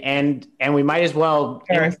Nutrition. And we might as well...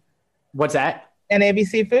 What's that? And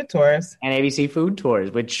ABC Food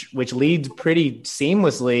Tours. Which leads pretty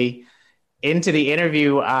seamlessly into the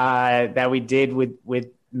interview that we did with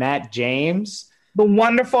Matt James. The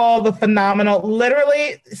wonderful, the phenomenal,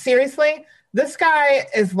 literally, seriously, this guy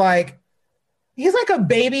is he's like a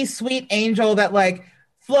baby sweet angel that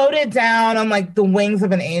floated down on the wings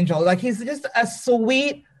of an angel. He's just a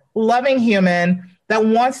sweet, loving human that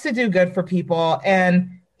wants to do good for people.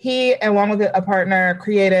 And he, along with a partner,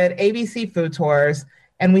 created ABC Food Tours.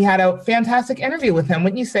 And we had a fantastic interview with him.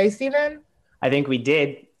 Wouldn't you say, Stephen? I think we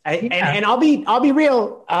did. And I'll be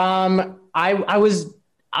real. I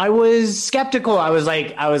was skeptical. I was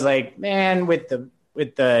like, man, with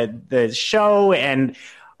the show and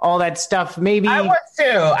all that stuff, maybe. I was too.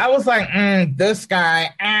 I was like, this guy.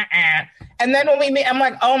 And then when we meet, I'm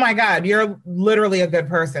like, oh my God, you're literally a good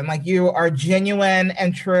person. You are genuine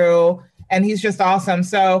and true. And he's just awesome.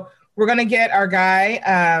 So we're going to get our guy,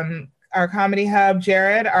 our Comedy Hub,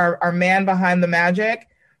 Jared, our man behind the magic,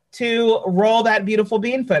 to roll that beautiful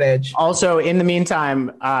bean footage. Also, in the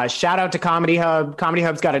meantime, shout out to Comedy Hub. Comedy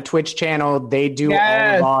Hub's got a Twitch channel. They do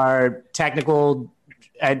all of our technical...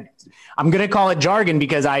 I'm going to call it jargon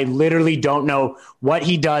because I literally don't know what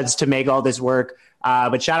he does to make all this work.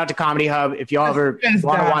 But shout out to Comedy Hub if y'all ever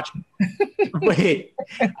want to watch. Wait.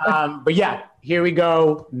 But yeah, here we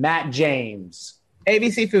go. Matt James.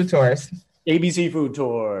 ABC Food Tours.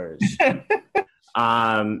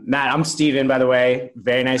 Matt, I'm Steven, by the way.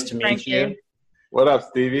 Very nice to meet you. What up,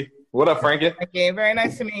 Stevie? What up, Frankie? Okay, very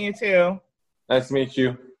nice to meet you too. Nice to meet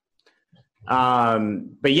you.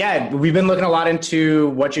 But yeah, we've been looking a lot into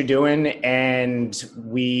what you're doing, and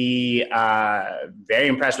we very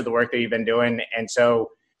impressed with the work that you've been doing. And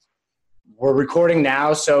so we're recording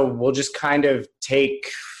now, so we'll just kind of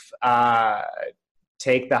take the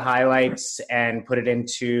highlights and put it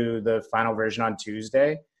into the final version on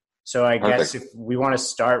Tuesday. So I guess if we want to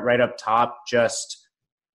start right up top, just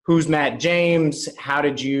who's Matt James? How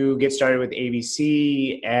did you get started with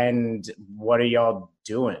ABC? And what are y'all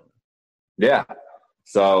doing? Yeah.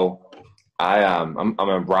 So I'm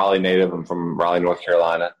a Raleigh native. I'm from Raleigh, North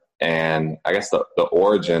Carolina. And I guess the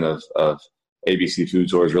origin of ABC Food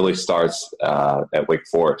Tours really starts at Wake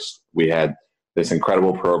Forest. We had this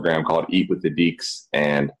incredible program called Eat with the Deeks.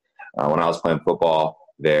 And when I was playing football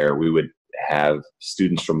there, we would have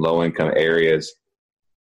students from low-income areas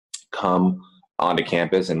come onto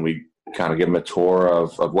campus, and we kind of give them a tour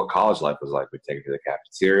of what college life was like. We'd take them to the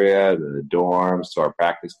cafeteria, to the dorms, to our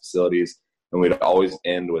practice facilities, and we'd always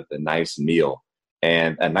end with a nice meal.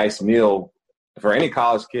 And a nice meal for any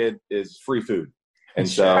college kid is free food. And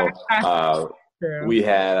so we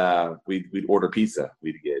had we'd order pizza.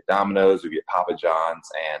 We'd get Domino's, we'd get Papa John's,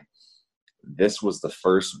 and this was the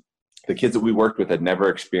kids that we worked with had never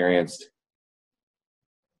experienced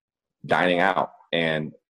dining out,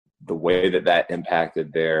 and the way that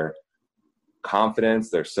impacted their confidence,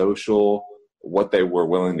 their social, what they were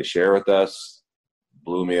willing to share with us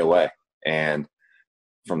blew me away. And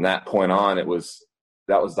from that point on, that was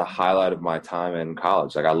the highlight of my time in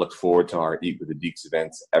college. I looked forward to our Eat with the Deeks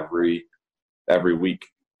events every week.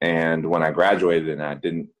 And when I graduated and I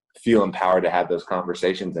didn't feel empowered to have those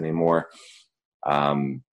conversations anymore,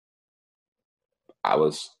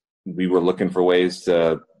 we were looking for ways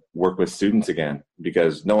to work with students again,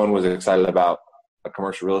 because no one was excited about a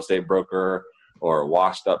commercial real estate broker or a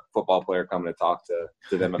washed up football player coming to talk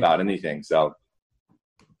to them about anything. So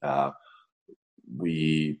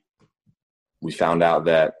we found out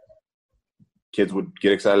that kids would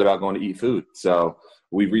get excited about going to eat food. So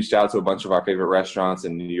we reached out to a bunch of our favorite restaurants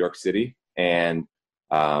in New York City, and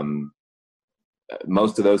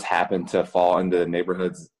most of those happened to fall into the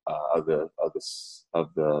neighborhoods of the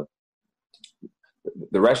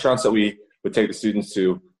restaurants that we would take the students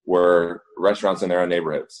to were restaurants in their own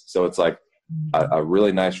neighborhoods. So it's like a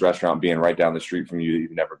really nice restaurant being right down the street from you that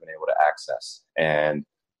you've never been able to access. And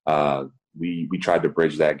we tried to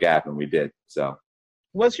bridge that gap, and we did. So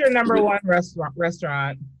what's your number one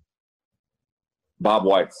restaurant? Bob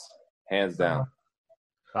White's, hands down.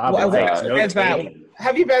 Bob White's.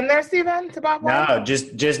 Have you been there, Stephen, to Bob White's? No,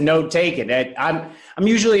 just note taken. I'm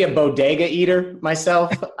usually a bodega eater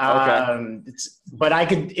myself. Okay. But I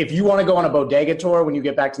could, if you want to go on a bodega tour when you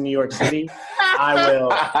get back to New York City, I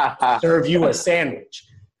will serve you a sandwich.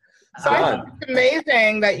 So I think it's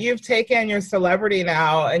amazing that you've taken your celebrity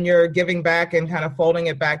now and you're giving back and kind of folding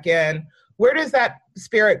it back in. Where does that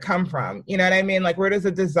spirit come from? You know what I mean? Like, where does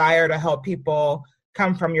a desire to help people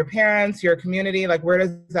come from? Your parents, your community? Like, where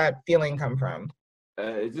does that feeling come from?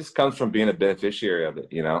 It just comes from being a beneficiary of it,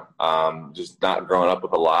 just not growing up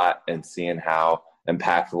with a lot and seeing how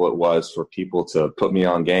impactful it was for people to put me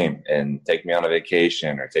on game and take me on a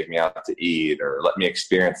vacation or take me out to eat or let me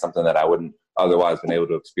experience something that I wouldn't otherwise been able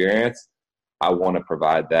to experience. I want to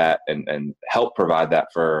provide that and help provide that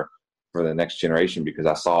for the next generation, because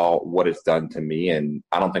I saw what it's done to me, and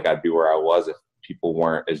I don't think I'd be where I was if people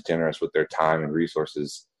weren't as generous with their time and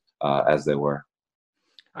resources as they were.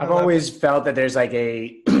 I've always felt that there's like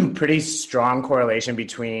a pretty strong correlation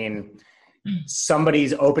between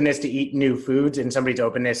somebody's openness to eat new foods and somebody's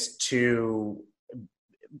openness to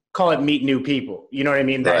call it meet new people. You know what I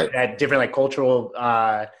mean? Right. That different like cultural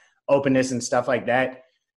openness and stuff like that.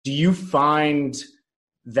 Do you find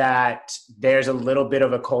that there's a little bit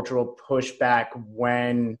of a cultural pushback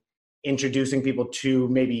when introducing people to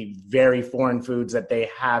maybe very foreign foods that they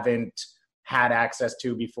haven't had access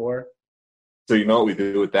to before? So you know what we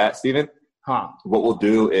do with that, Stephen? What we'll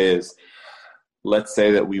do is, let's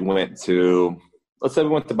say we went to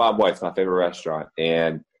Bob White's, my favorite restaurant,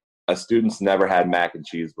 and a student's never had mac and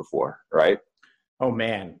cheese before, right? Oh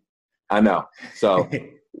man. I know. So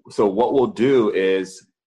what we'll do is,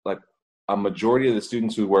 like, a majority of the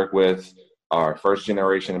students we work with are first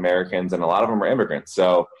generation Americans, and a lot of them are immigrants.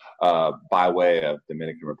 So by way of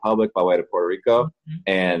Dominican Republic, by way of Puerto Rico,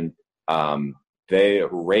 and they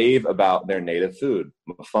rave about their native food,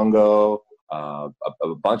 mofongo, a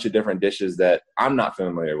bunch of different dishes that I'm not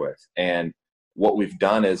familiar with. And what we've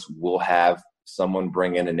done is we'll have someone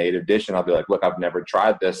bring in a native dish, and I'll be like, look, I've never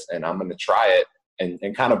tried this, and I'm going to try it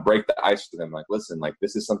and kind of break the ice for them. Like, listen, like,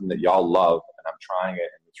 this is something that y'all love, and I'm trying it,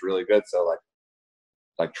 and it's really good. So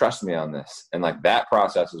like trust me on this. And like, that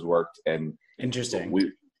process has worked. And interesting.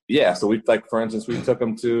 So we, like, for instance, we took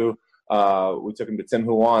them to Tim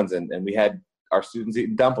Ho Wan's, and we had our students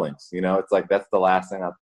eating dumplings. It's like, that's the last thing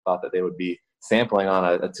I thought that they would be sampling on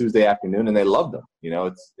a Tuesday afternoon, and they loved them.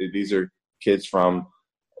 These are kids from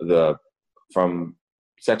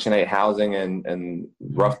Section 8 housing and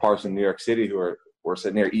rough parts in New York City who we're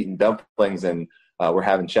sitting here eating dumplings, and we're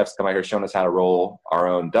having chefs come out here showing us how to roll our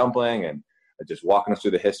own dumpling and just walking us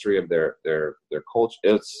through the history of their culture.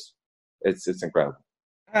 It's incredible.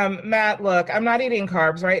 Matt, look, I'm not eating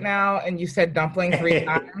carbs right now, and you said dumpling 3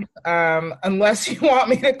 times. Unless you want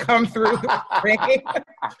me to come through the screen,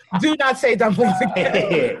 do not say dumplings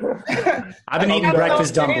again. I've been eating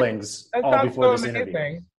breakfast dumplings all before this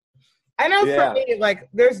interview. I know for me, like,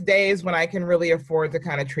 there's days when I can really afford to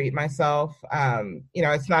kind of treat myself.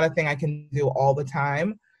 It's not a thing I can do all the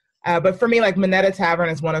time. But for me, like, Minetta Tavern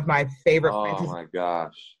is one of my favorite places. Oh my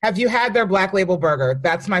gosh. Have you had their Black Label burger?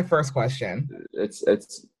 That's my first question. It's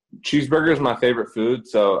cheeseburger is my favorite food.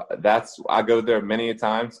 So I go there many a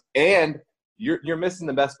times. And you're missing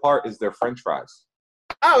the best part is their French fries.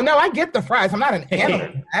 Oh, no, I get the fries. I'm not an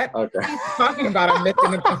analyst. Okay. What are you talking about? I'm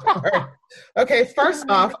missing the best part. Okay, first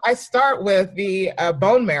off, I start with the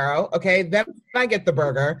bone marrow, okay? Then I get the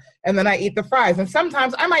burger, and then I eat the fries. And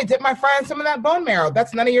sometimes I might dip my fry in some of that bone marrow.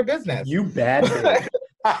 That's none of your business. You bad bitch.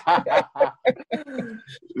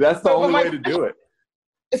 That's the only way to do it.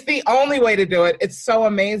 It's the only way to do it. It's so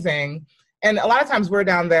amazing. And a lot of times we're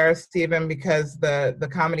down there, Stephen, because the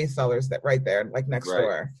Comedy Cellar's that right there, like next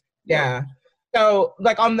door. Yeah. So,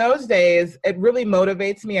 like, on those days, it really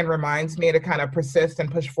motivates me and reminds me to kind of persist and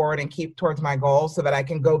push forward and keep towards my goals so that I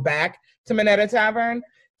can go back to Minetta Tavern.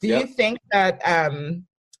 Do you think that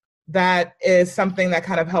that is something that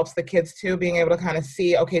kind of helps the kids too, being able to kind of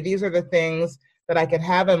see, okay, these are the things that I can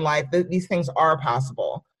have in life. These things are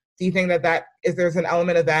possible. Do you think that there's an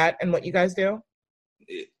element of that in what you guys do?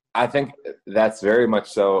 I think that's very much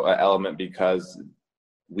so an element, because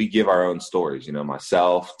we give our own stories.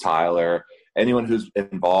 Myself, Tyler, anyone who's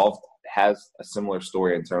involved has a similar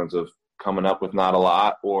story in terms of coming up with not a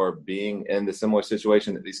lot or being in the similar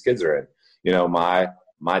situation that these kids are in.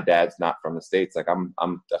 My dad's not from the States. Like, I'm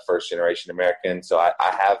a first generation American. So I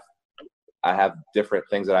have different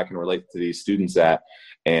things that I can relate to these students at.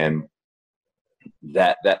 And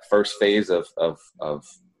that first phase of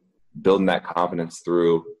building that confidence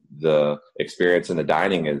through the experience in the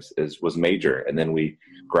dining was major. And then we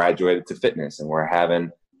graduated to fitness, and we're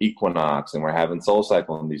having Equinox, and we're having Soul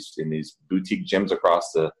Cycle in these boutique gyms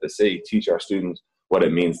across the city, teach our students what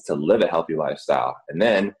it means to live a healthy lifestyle. And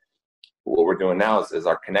then what we're doing now is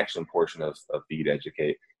our connection portion of Feed,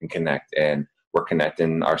 Educate, and Connect. And we're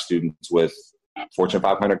connecting our students with Fortune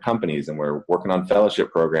 500 companies, and we're working on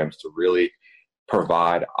fellowship programs to really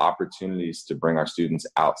provide opportunities to bring our students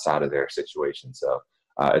outside of their situation. So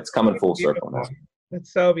it's coming full circle now.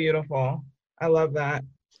 It's so beautiful. I love that.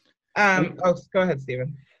 Go ahead,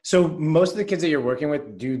 Stephen. So most of the kids that you're working with,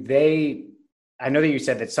 I know that you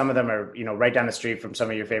said that some of them are, right down the street from some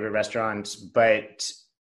of your favorite restaurants, but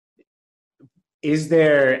is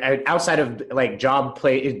there, outside of job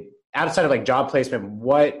placement,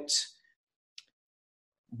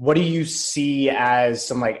 what do you see as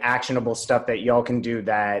some actionable stuff that y'all can do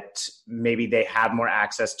that maybe they have more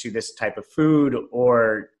access to this type of food?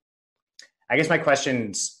 Or I guess my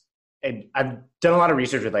question's, I've done a lot of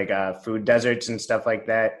research with food deserts and stuff like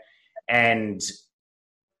that. And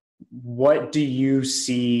what do you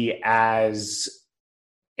see as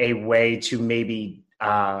a way to maybe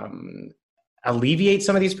alleviate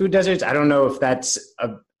some of these food deserts? I don't know if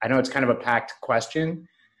I know it's kind of a packed question.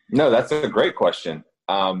 No, that's a great question.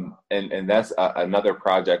 And that's another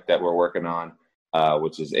project that we're working on,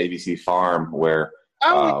 which is ABC Farm, where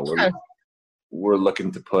we're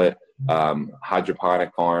looking to put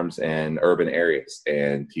hydroponic farms in urban areas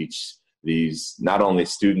and teach these not only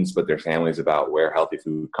students but their families about where healthy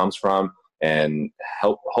food comes from, and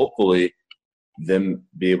hopefully them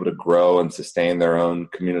be able to grow and sustain their own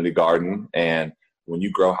community garden. And when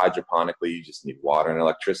you grow hydroponically, you just need water and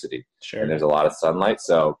electricity. Sure. And there's a lot of sunlight.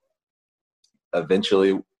 So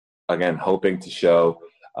eventually, again, hoping to show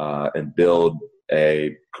and build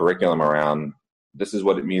a curriculum around this is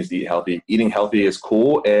what it means to eat healthy. Eating healthy is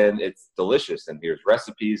cool and it's delicious. And here's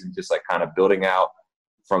recipes, and just kind of building out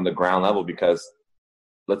from the ground level, because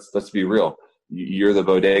let's be real. You're the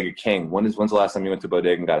bodega king. When's the last time you went to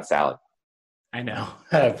bodega and got a salad? I know.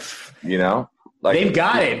 They've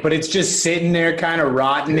got it, but it's just sitting there kind of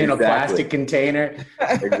rotten in a plastic container.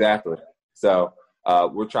 Exactly. So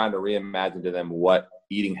we're trying to reimagine to them what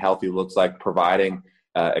eating healthy looks like, providing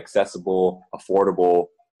accessible, affordable,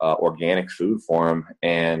 organic food for them.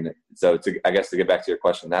 And so I guess to get back to your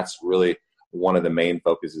question, that's really one of the main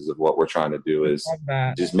focuses of what we're trying to do, is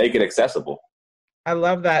just make it accessible. I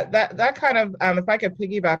love that. That kind of, if I could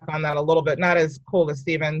piggyback on that a little bit, not as cool as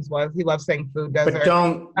Stevens was. He loves saying food desert.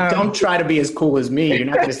 But don't try to be as cool as me. You're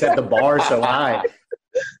not going to set the bar so high.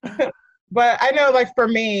 But I know, for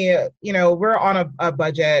me, we're on a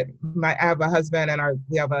budget. I have a husband and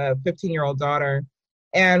we have a 15-year-old daughter.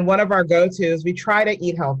 And one of our go-tos, we try to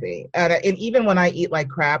eat healthy. And even when I eat like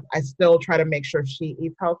crap, I still try to make sure she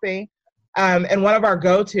eats healthy. And one of our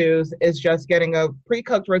go-tos is just getting a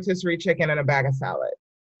pre-cooked rotisserie chicken and a bag of salad.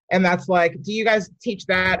 And that's do you guys teach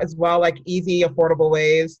that as well? Easy, affordable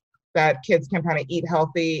ways that kids can kind of eat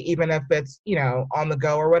healthy, even if it's, on the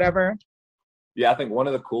go or whatever? Yeah, I think one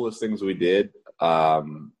of the coolest things we did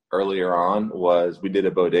earlier on was we did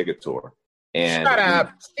a bodega tour. And shut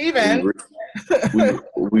up, Steven.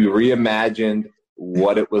 We reimagined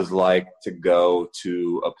what it was like to go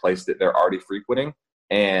to a place that they're already frequenting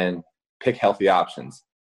and pick healthy options.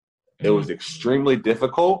 It was extremely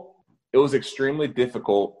difficult.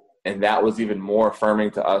 And that was even more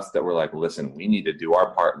affirming to us that we're listen, we need to do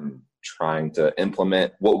our part in trying to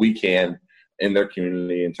implement what we can in their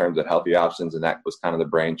community in terms of healthy options. And that was kind of the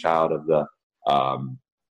brainchild of the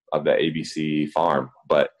ABC Farm.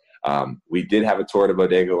 But we did have a tour to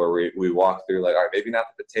bodega where we walked through all right, maybe not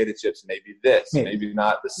the potato chips, maybe this, maybe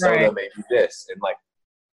not the soda, right, maybe this. And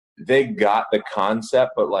they got the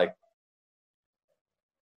concept, but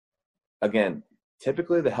again,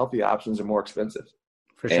 typically the healthy options are more expensive.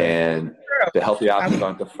 For sure. And the healthy options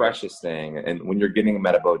aren't the freshest thing. And when you're getting them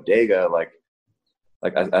at a bodega,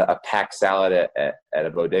 a packed salad at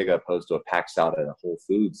a bodega opposed to a packed salad at a Whole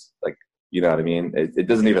Foods, you know what I mean? It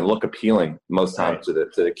doesn't even look appealing most times to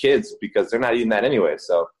the kids, because they're not eating that anyway.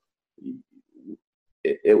 So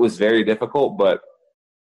it was very difficult, but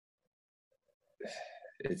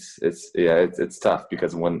it's tough,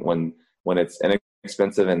 because when it's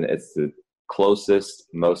inexpensive and it's the closest,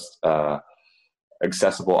 most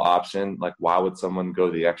accessible option, why would someone go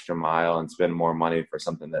the extra mile and spend more money for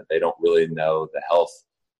something that they don't really know the health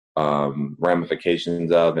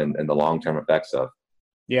ramifications of and the long-term effects of?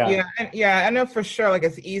 Yeah, I know for sure.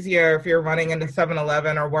 It's easier if you're running into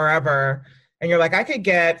 7-Eleven or wherever, and you're I could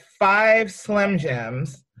get 5 Slim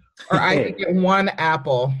Jims, or I could get 1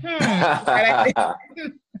 apple.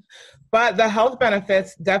 But the health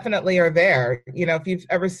benefits definitely are there. If you've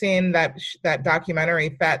ever seen that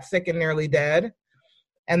documentary, Fat, Sick, and Nearly Dead,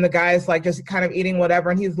 and the guy's just kind of eating whatever,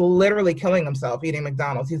 and he's literally killing himself eating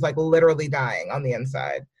McDonald's. He's literally dying on the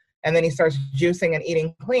inside. And then he starts juicing and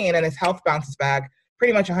eating clean, and his health bounces back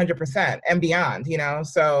pretty much 100% and beyond,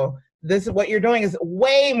 So this is what you're doing is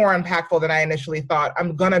way more impactful than I initially thought.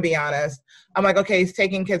 I'm going to be honest. I'm like, okay, he's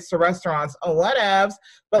taking kids to restaurants. Oh, whatevs.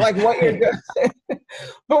 But like what you're doing,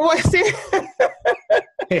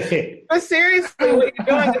 but seriously, what you're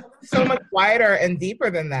doing is so much wider and deeper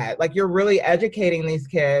than that. Like you're really educating these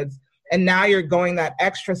kids. And now you're going that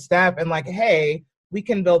extra step and like, hey, we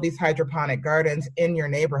can build these hydroponic gardens in your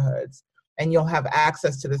neighborhoods and you'll have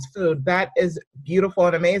access to this food. That is beautiful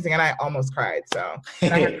and amazing. And I almost cried. So I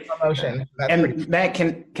had emotion. And Matt,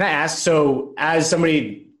 can I ask, so as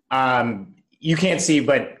somebody, you can't see,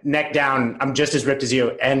 but neck down, I'm just as ripped as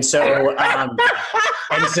you. And so,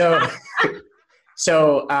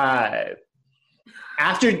 so I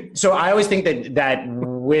always think that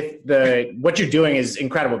with what you're doing is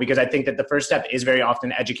incredible, because I think that the first step is very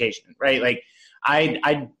often education, right? Like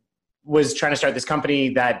I was trying to start this company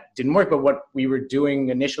that didn't work, but what we were doing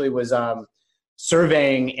initially was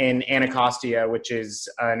surveying in Anacostia, which is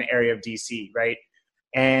an area of DC, right?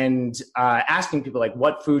 And asking people like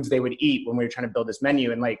what foods they would eat when we were trying to build this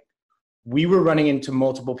menu. And like we were running into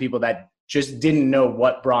multiple people that just didn't know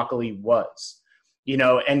what broccoli was, you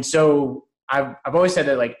know? And so I've always said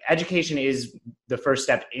that like education is the first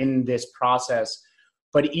step in this process,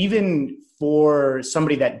 but even for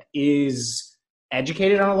somebody that is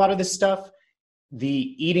educated on a lot of this stuff,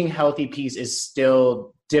 the eating healthy piece is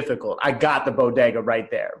still difficult. I got the bodega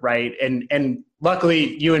right there, right? And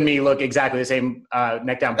luckily you and me look exactly the same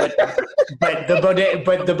neck down, but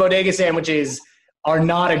the bodega sandwiches are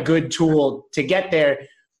not a good tool to get there.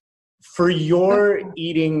 For your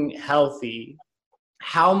eating healthy,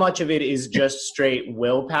 how much of it is just straight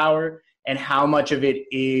willpower and how much of it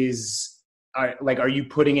is are you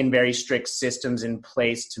putting in very strict systems in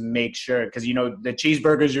place to make sure, because you know the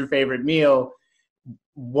cheeseburger is your favorite meal,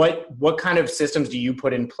 what kind of systems do you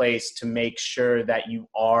put in place to make sure that you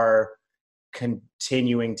are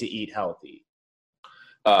continuing to eat healthy?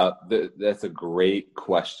 That's a great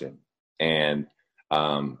question, and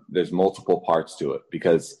there's multiple parts to it,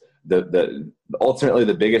 because the ultimately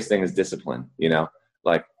the biggest thing is discipline. You know,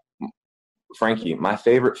 like Frankie, my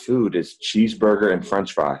favorite food is cheeseburger and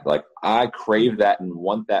French fry. Like I crave that and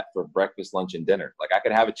want that for breakfast, lunch, and dinner. Like I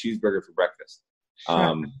could have a cheeseburger for breakfast.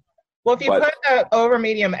 Well, if you put an over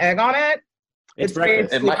medium egg on it, it's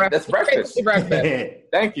breakfast. That's breakfast.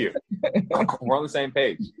 Thank you. We're on the same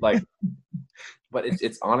page. Like, but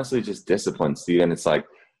it's honestly just discipline, Steven. It's like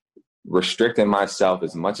restricting myself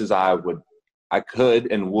as much as I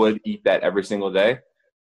could and would eat that every single day,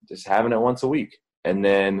 just having it once a week. And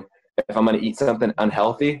then if I'm going to eat something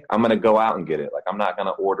unhealthy, I'm going to go out and get it. Like I'm not going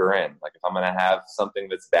to order in. Like if I'm going to have something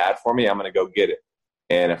that's bad for me, I'm going to go get it.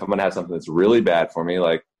 And if I'm going to have something that's really bad for me,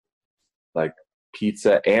 like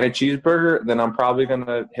pizza and a cheeseburger, then I'm probably going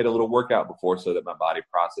to hit a little workout before so that my body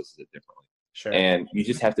processes it differently. Sure. And you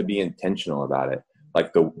just have to be intentional about it.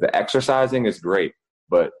 Like the exercising is great,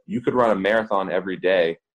 but you could run a marathon every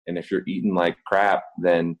day. And if you're eating like crap,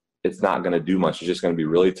 then it's not going to do much. You're just going to be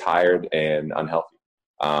really tired and unhealthy.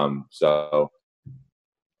 So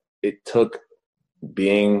it took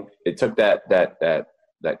that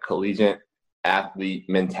collegiate athlete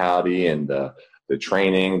mentality and the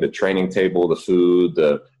training table, the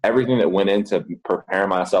food, everything that went into preparing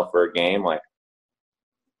myself for a game. Like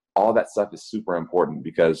all that stuff is super important,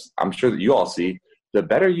 because I'm sure that you all see the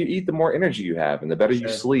better you eat, the more energy you have and the better you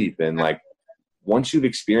sleep. And like, once you've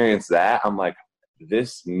experienced that, I'm like,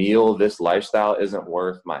 this meal, this lifestyle isn't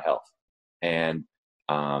worth my health. And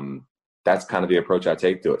that's kind of the approach I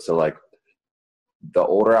take to it. So like the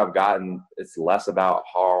older I've gotten, it's less about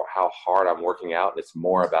how hard I'm working out. It's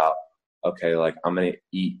more about, okay, like I'm going to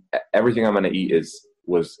eat, everything I'm going to eat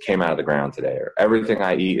came out of the ground today, or everything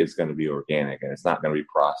I eat is going to be organic and it's not going to be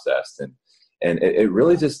processed. And it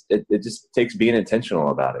really just, it just takes being intentional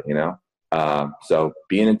about it, you know? So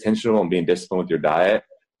being intentional and being disciplined with your diet,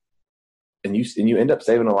 and you end up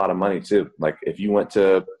saving a lot of money too. Like if you went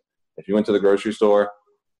to the grocery store,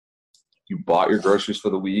 you bought your groceries for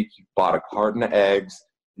the week, you bought a carton of eggs,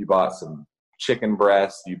 you bought some chicken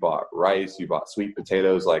breasts, you bought rice, you bought sweet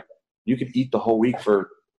potatoes, like you could eat the whole week for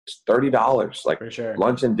 $30, like for sure.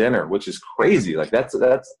 Lunch and dinner, which is crazy. Like that's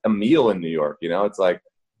a meal in New York, you know? It's like,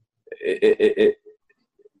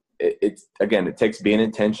 it's again, it takes being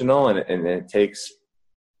intentional and it takes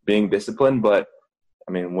being disciplined. But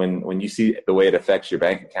I mean, when you see the way it affects your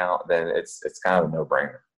bank account, then it's kind of a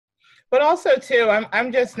no-brainer. But also too,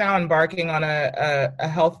 I'm just now embarking on a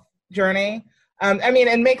health journey. I mean,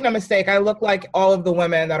 and make no mistake, I look like all of the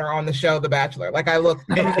women that are on the show, The Bachelor. Like I look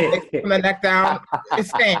from the neck down.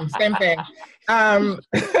 It's same thing.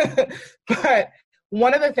 But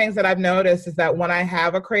one of the things that I've noticed is that when I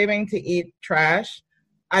have a craving to eat trash,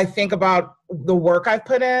 I think about the work I've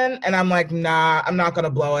put in, and I'm like, nah, I'm not going to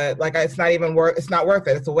blow it. Like, it's not worth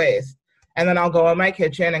it. It's a waste. And then I'll go in my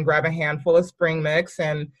kitchen and grab a handful of spring mix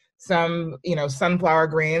and some, sunflower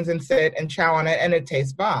greens and sit and chow on it, and it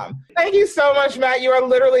tastes bomb. Thank you so much, Matt. You are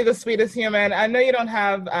literally the sweetest human. I know you don't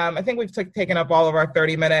have, I think we've taken up all of our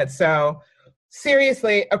 30 minutes. So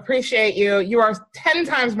seriously, appreciate you. You are 10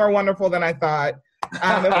 times more wonderful than I thought.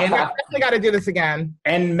 I definitely got to do this again.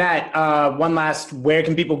 And Matt, one last, where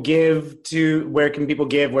can people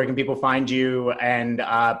find you and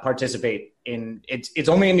participate in, it's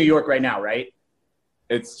only in New York right now, right?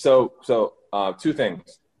 It's so two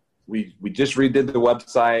things. We just redid the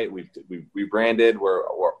website. We rebranded.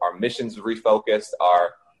 Our missions refocused.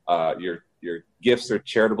 Your gifts are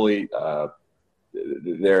charitably,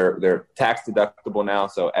 they're tax deductible now,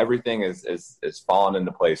 so everything is fallen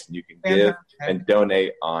into place, and you can give and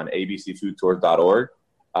donate on abcfoodtours.org.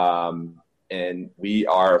 And we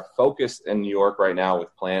are focused in New York right now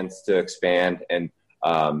with plans to expand, and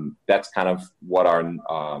that's kind of what our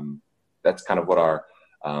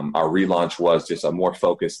relaunch was, just a more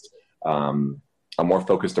focused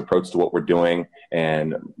approach to what we're doing,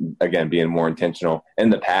 and again, being more intentional. In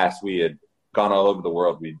the past, we had gone all over the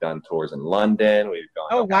world. We've done tours in London. We've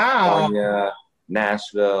gone to California,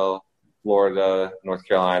 Nashville, Florida, North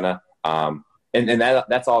Carolina. And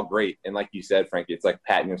that's all great. And like you said, Frankie, it's like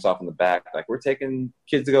patting yourself on the back. Like, we're taking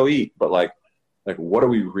kids to go eat, but like what are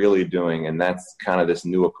we really doing? And that's kind of this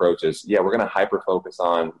new approach is, we're going to hyper focus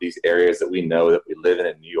on these areas that we know that we live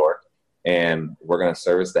in New York, and we're going to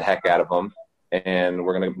service the heck out of them. And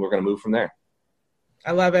we're going to move from there.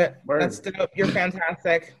 I love it. That's dope. You're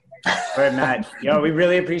fantastic. All right, Matt. We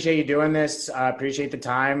really appreciate you doing this. Appreciate the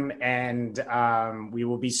time, and we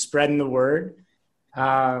will be spreading the word.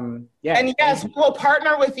 And yes, we'll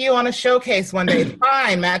partner with you on a showcase one day. It's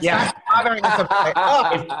fine, Matt. Stop bothering us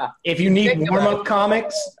about it. If you need warm-up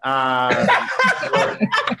comics,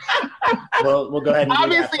 we'll go ahead and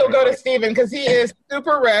obviously you'll go to Steven because he is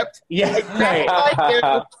super ripped. Yeah, right. Like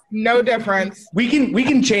you, no difference. We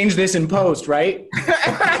can change this in post, right?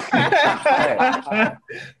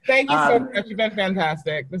 Thank you so much. You've been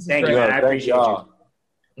fantastic. This is great. You, man. I appreciate you.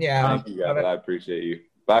 Yeah. Thank you, guys. I appreciate you.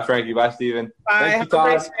 Bye, Frankie. Bye, Steven. Bye. Have a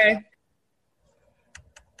great day.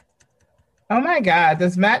 Oh my God.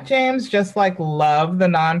 Does Matt James just love the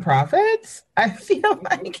nonprofits? I feel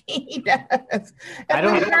like he does. And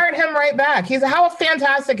we heard him right back. How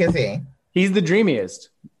fantastic is he? He's the dreamiest.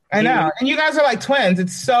 I know. And you guys are like twins.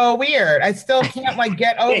 It's so weird. I still can't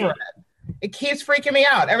get over it. It keeps freaking me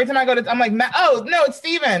out. Every time I go I'm like, oh no, it's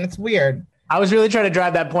Steven. It's weird. I was really trying to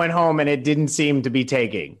drive that point home, and it didn't seem to be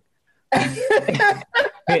taking.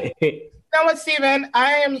 You know what, Steven?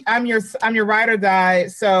 I'm your ride or die,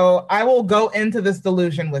 so I will go into this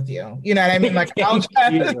delusion with you. You know what I mean? I'll just...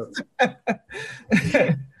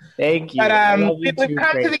 Thank you. But we've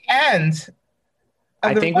come to the end.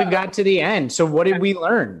 I think we've got to the end. So what did we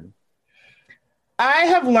learn? I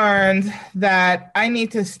have learned that I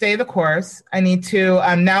need to stay the course. I need to,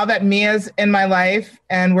 now that Mia's in my life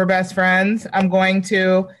and we're best friends, I'm going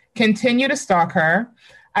to continue to stalk her.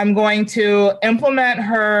 I'm going to implement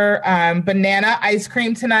her banana ice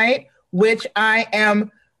cream tonight, which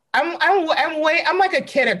I'm like a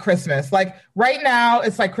kid at Christmas. Like right now,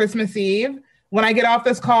 it's like Christmas Eve. When I get off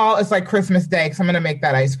this call, it's like Christmas Day because I'm going to make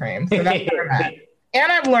that ice cream. So that's where I'm at. And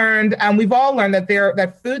I've learned, we've all learned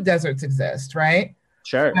that food deserts exist, right?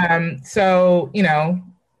 Sure. So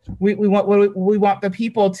we want the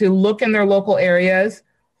people to look in their local areas,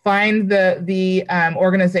 find the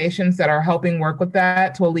organizations that are helping work with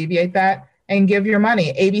that to alleviate that, and give your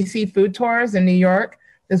money. ABC Food Tours in New York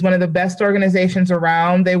is one of the best organizations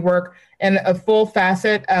around. They work in a full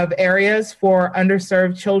facet of areas for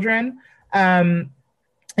underserved children,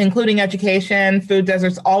 including education, food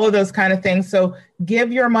deserts, all of those kind of things. So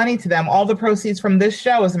give your money to them. All the proceeds from this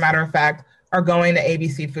show, as a matter of fact, are going to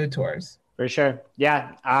ABC Food Tours. For sure.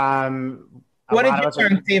 Yeah. What did you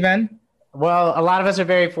learn, Steven? Well, a lot of us are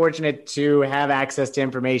very fortunate to have access to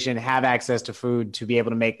information, have access to food, to be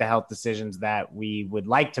able to make the health decisions that we would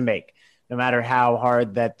like to make, no matter how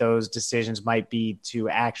hard that those decisions might be to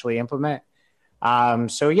actually implement.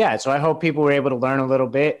 So I hope people were able to learn a little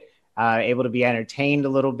bit, able to be entertained a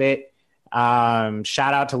little bit.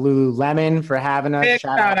 Shout out to Lululemon for having us. Big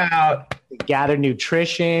shout out. Gather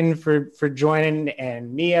Nutrition for joining,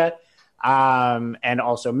 and Mia, and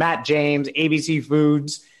also Matt James, ABC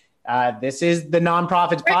Foods. This is the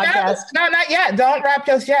Nonprofits Podcast. No, not yet. Don't wrap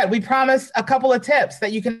just yet. We promised a couple of tips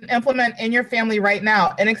that you can implement in your family right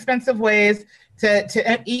now. Inexpensive ways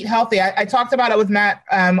to eat healthy. I talked about it with Matt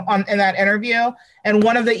in that interview. And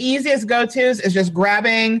one of the easiest go-tos is just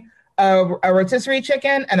grabbing a rotisserie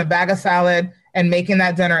chicken and a bag of salad and making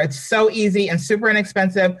that dinner. It's so easy and super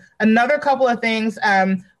inexpensive. Another couple of things,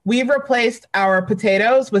 we've replaced our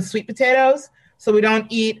potatoes with sweet potatoes. So we don't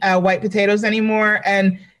eat white potatoes anymore.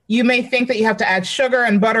 And you may think that you have to add sugar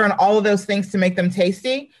and butter and all of those things to make them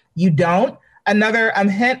tasty. You don't. Another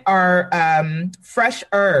hint are fresh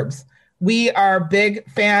herbs. We are big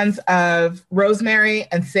fans of rosemary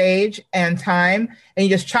and sage and thyme. And you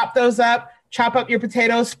just chop those up, chop up your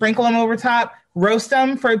potatoes, sprinkle them over top, roast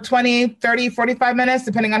them for 20, 30, 45 minutes,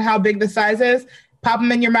 depending on how big the size is. Pop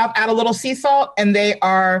them in your mouth, add a little sea salt, and they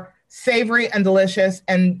are savory and delicious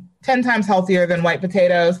and 10 times healthier than white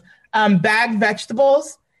potatoes. Bagged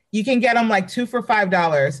vegetables, you can get them like 2 for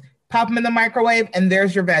 $5. Pop them in the microwave, and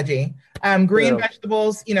there's your veggie. Green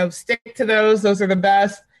vegetables, stick to those. Those are the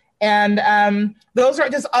best. And those are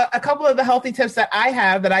just a couple of the healthy tips that I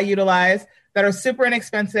have that I utilize that are super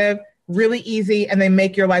inexpensive, really easy, and they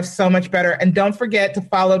make your life so much better. And don't forget to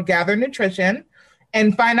follow Gather Nutrition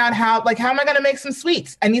and find out how am I going to make some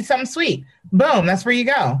sweets? I need something sweet. Boom, that's where you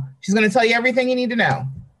go. She's going to tell you everything you need to know.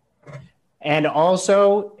 And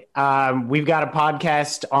also, we've got a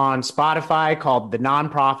podcast on Spotify called The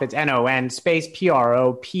Nonprofits, NON space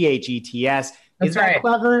PROPHETS. Is that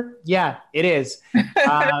clever? Yeah, it is.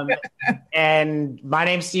 And my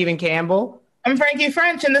name's Stephen Campbell. I'm Frankie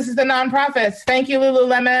French, and this is The Nonprofits. Thank you,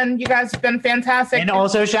 Lululemon. You guys have been fantastic. And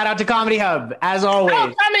also shout out to Comedy Hub, as always.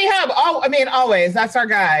 Oh, Comedy Hub. Always. That's our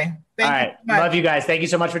guy. All right. Love you guys. Thank you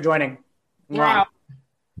so much for joining. Wow.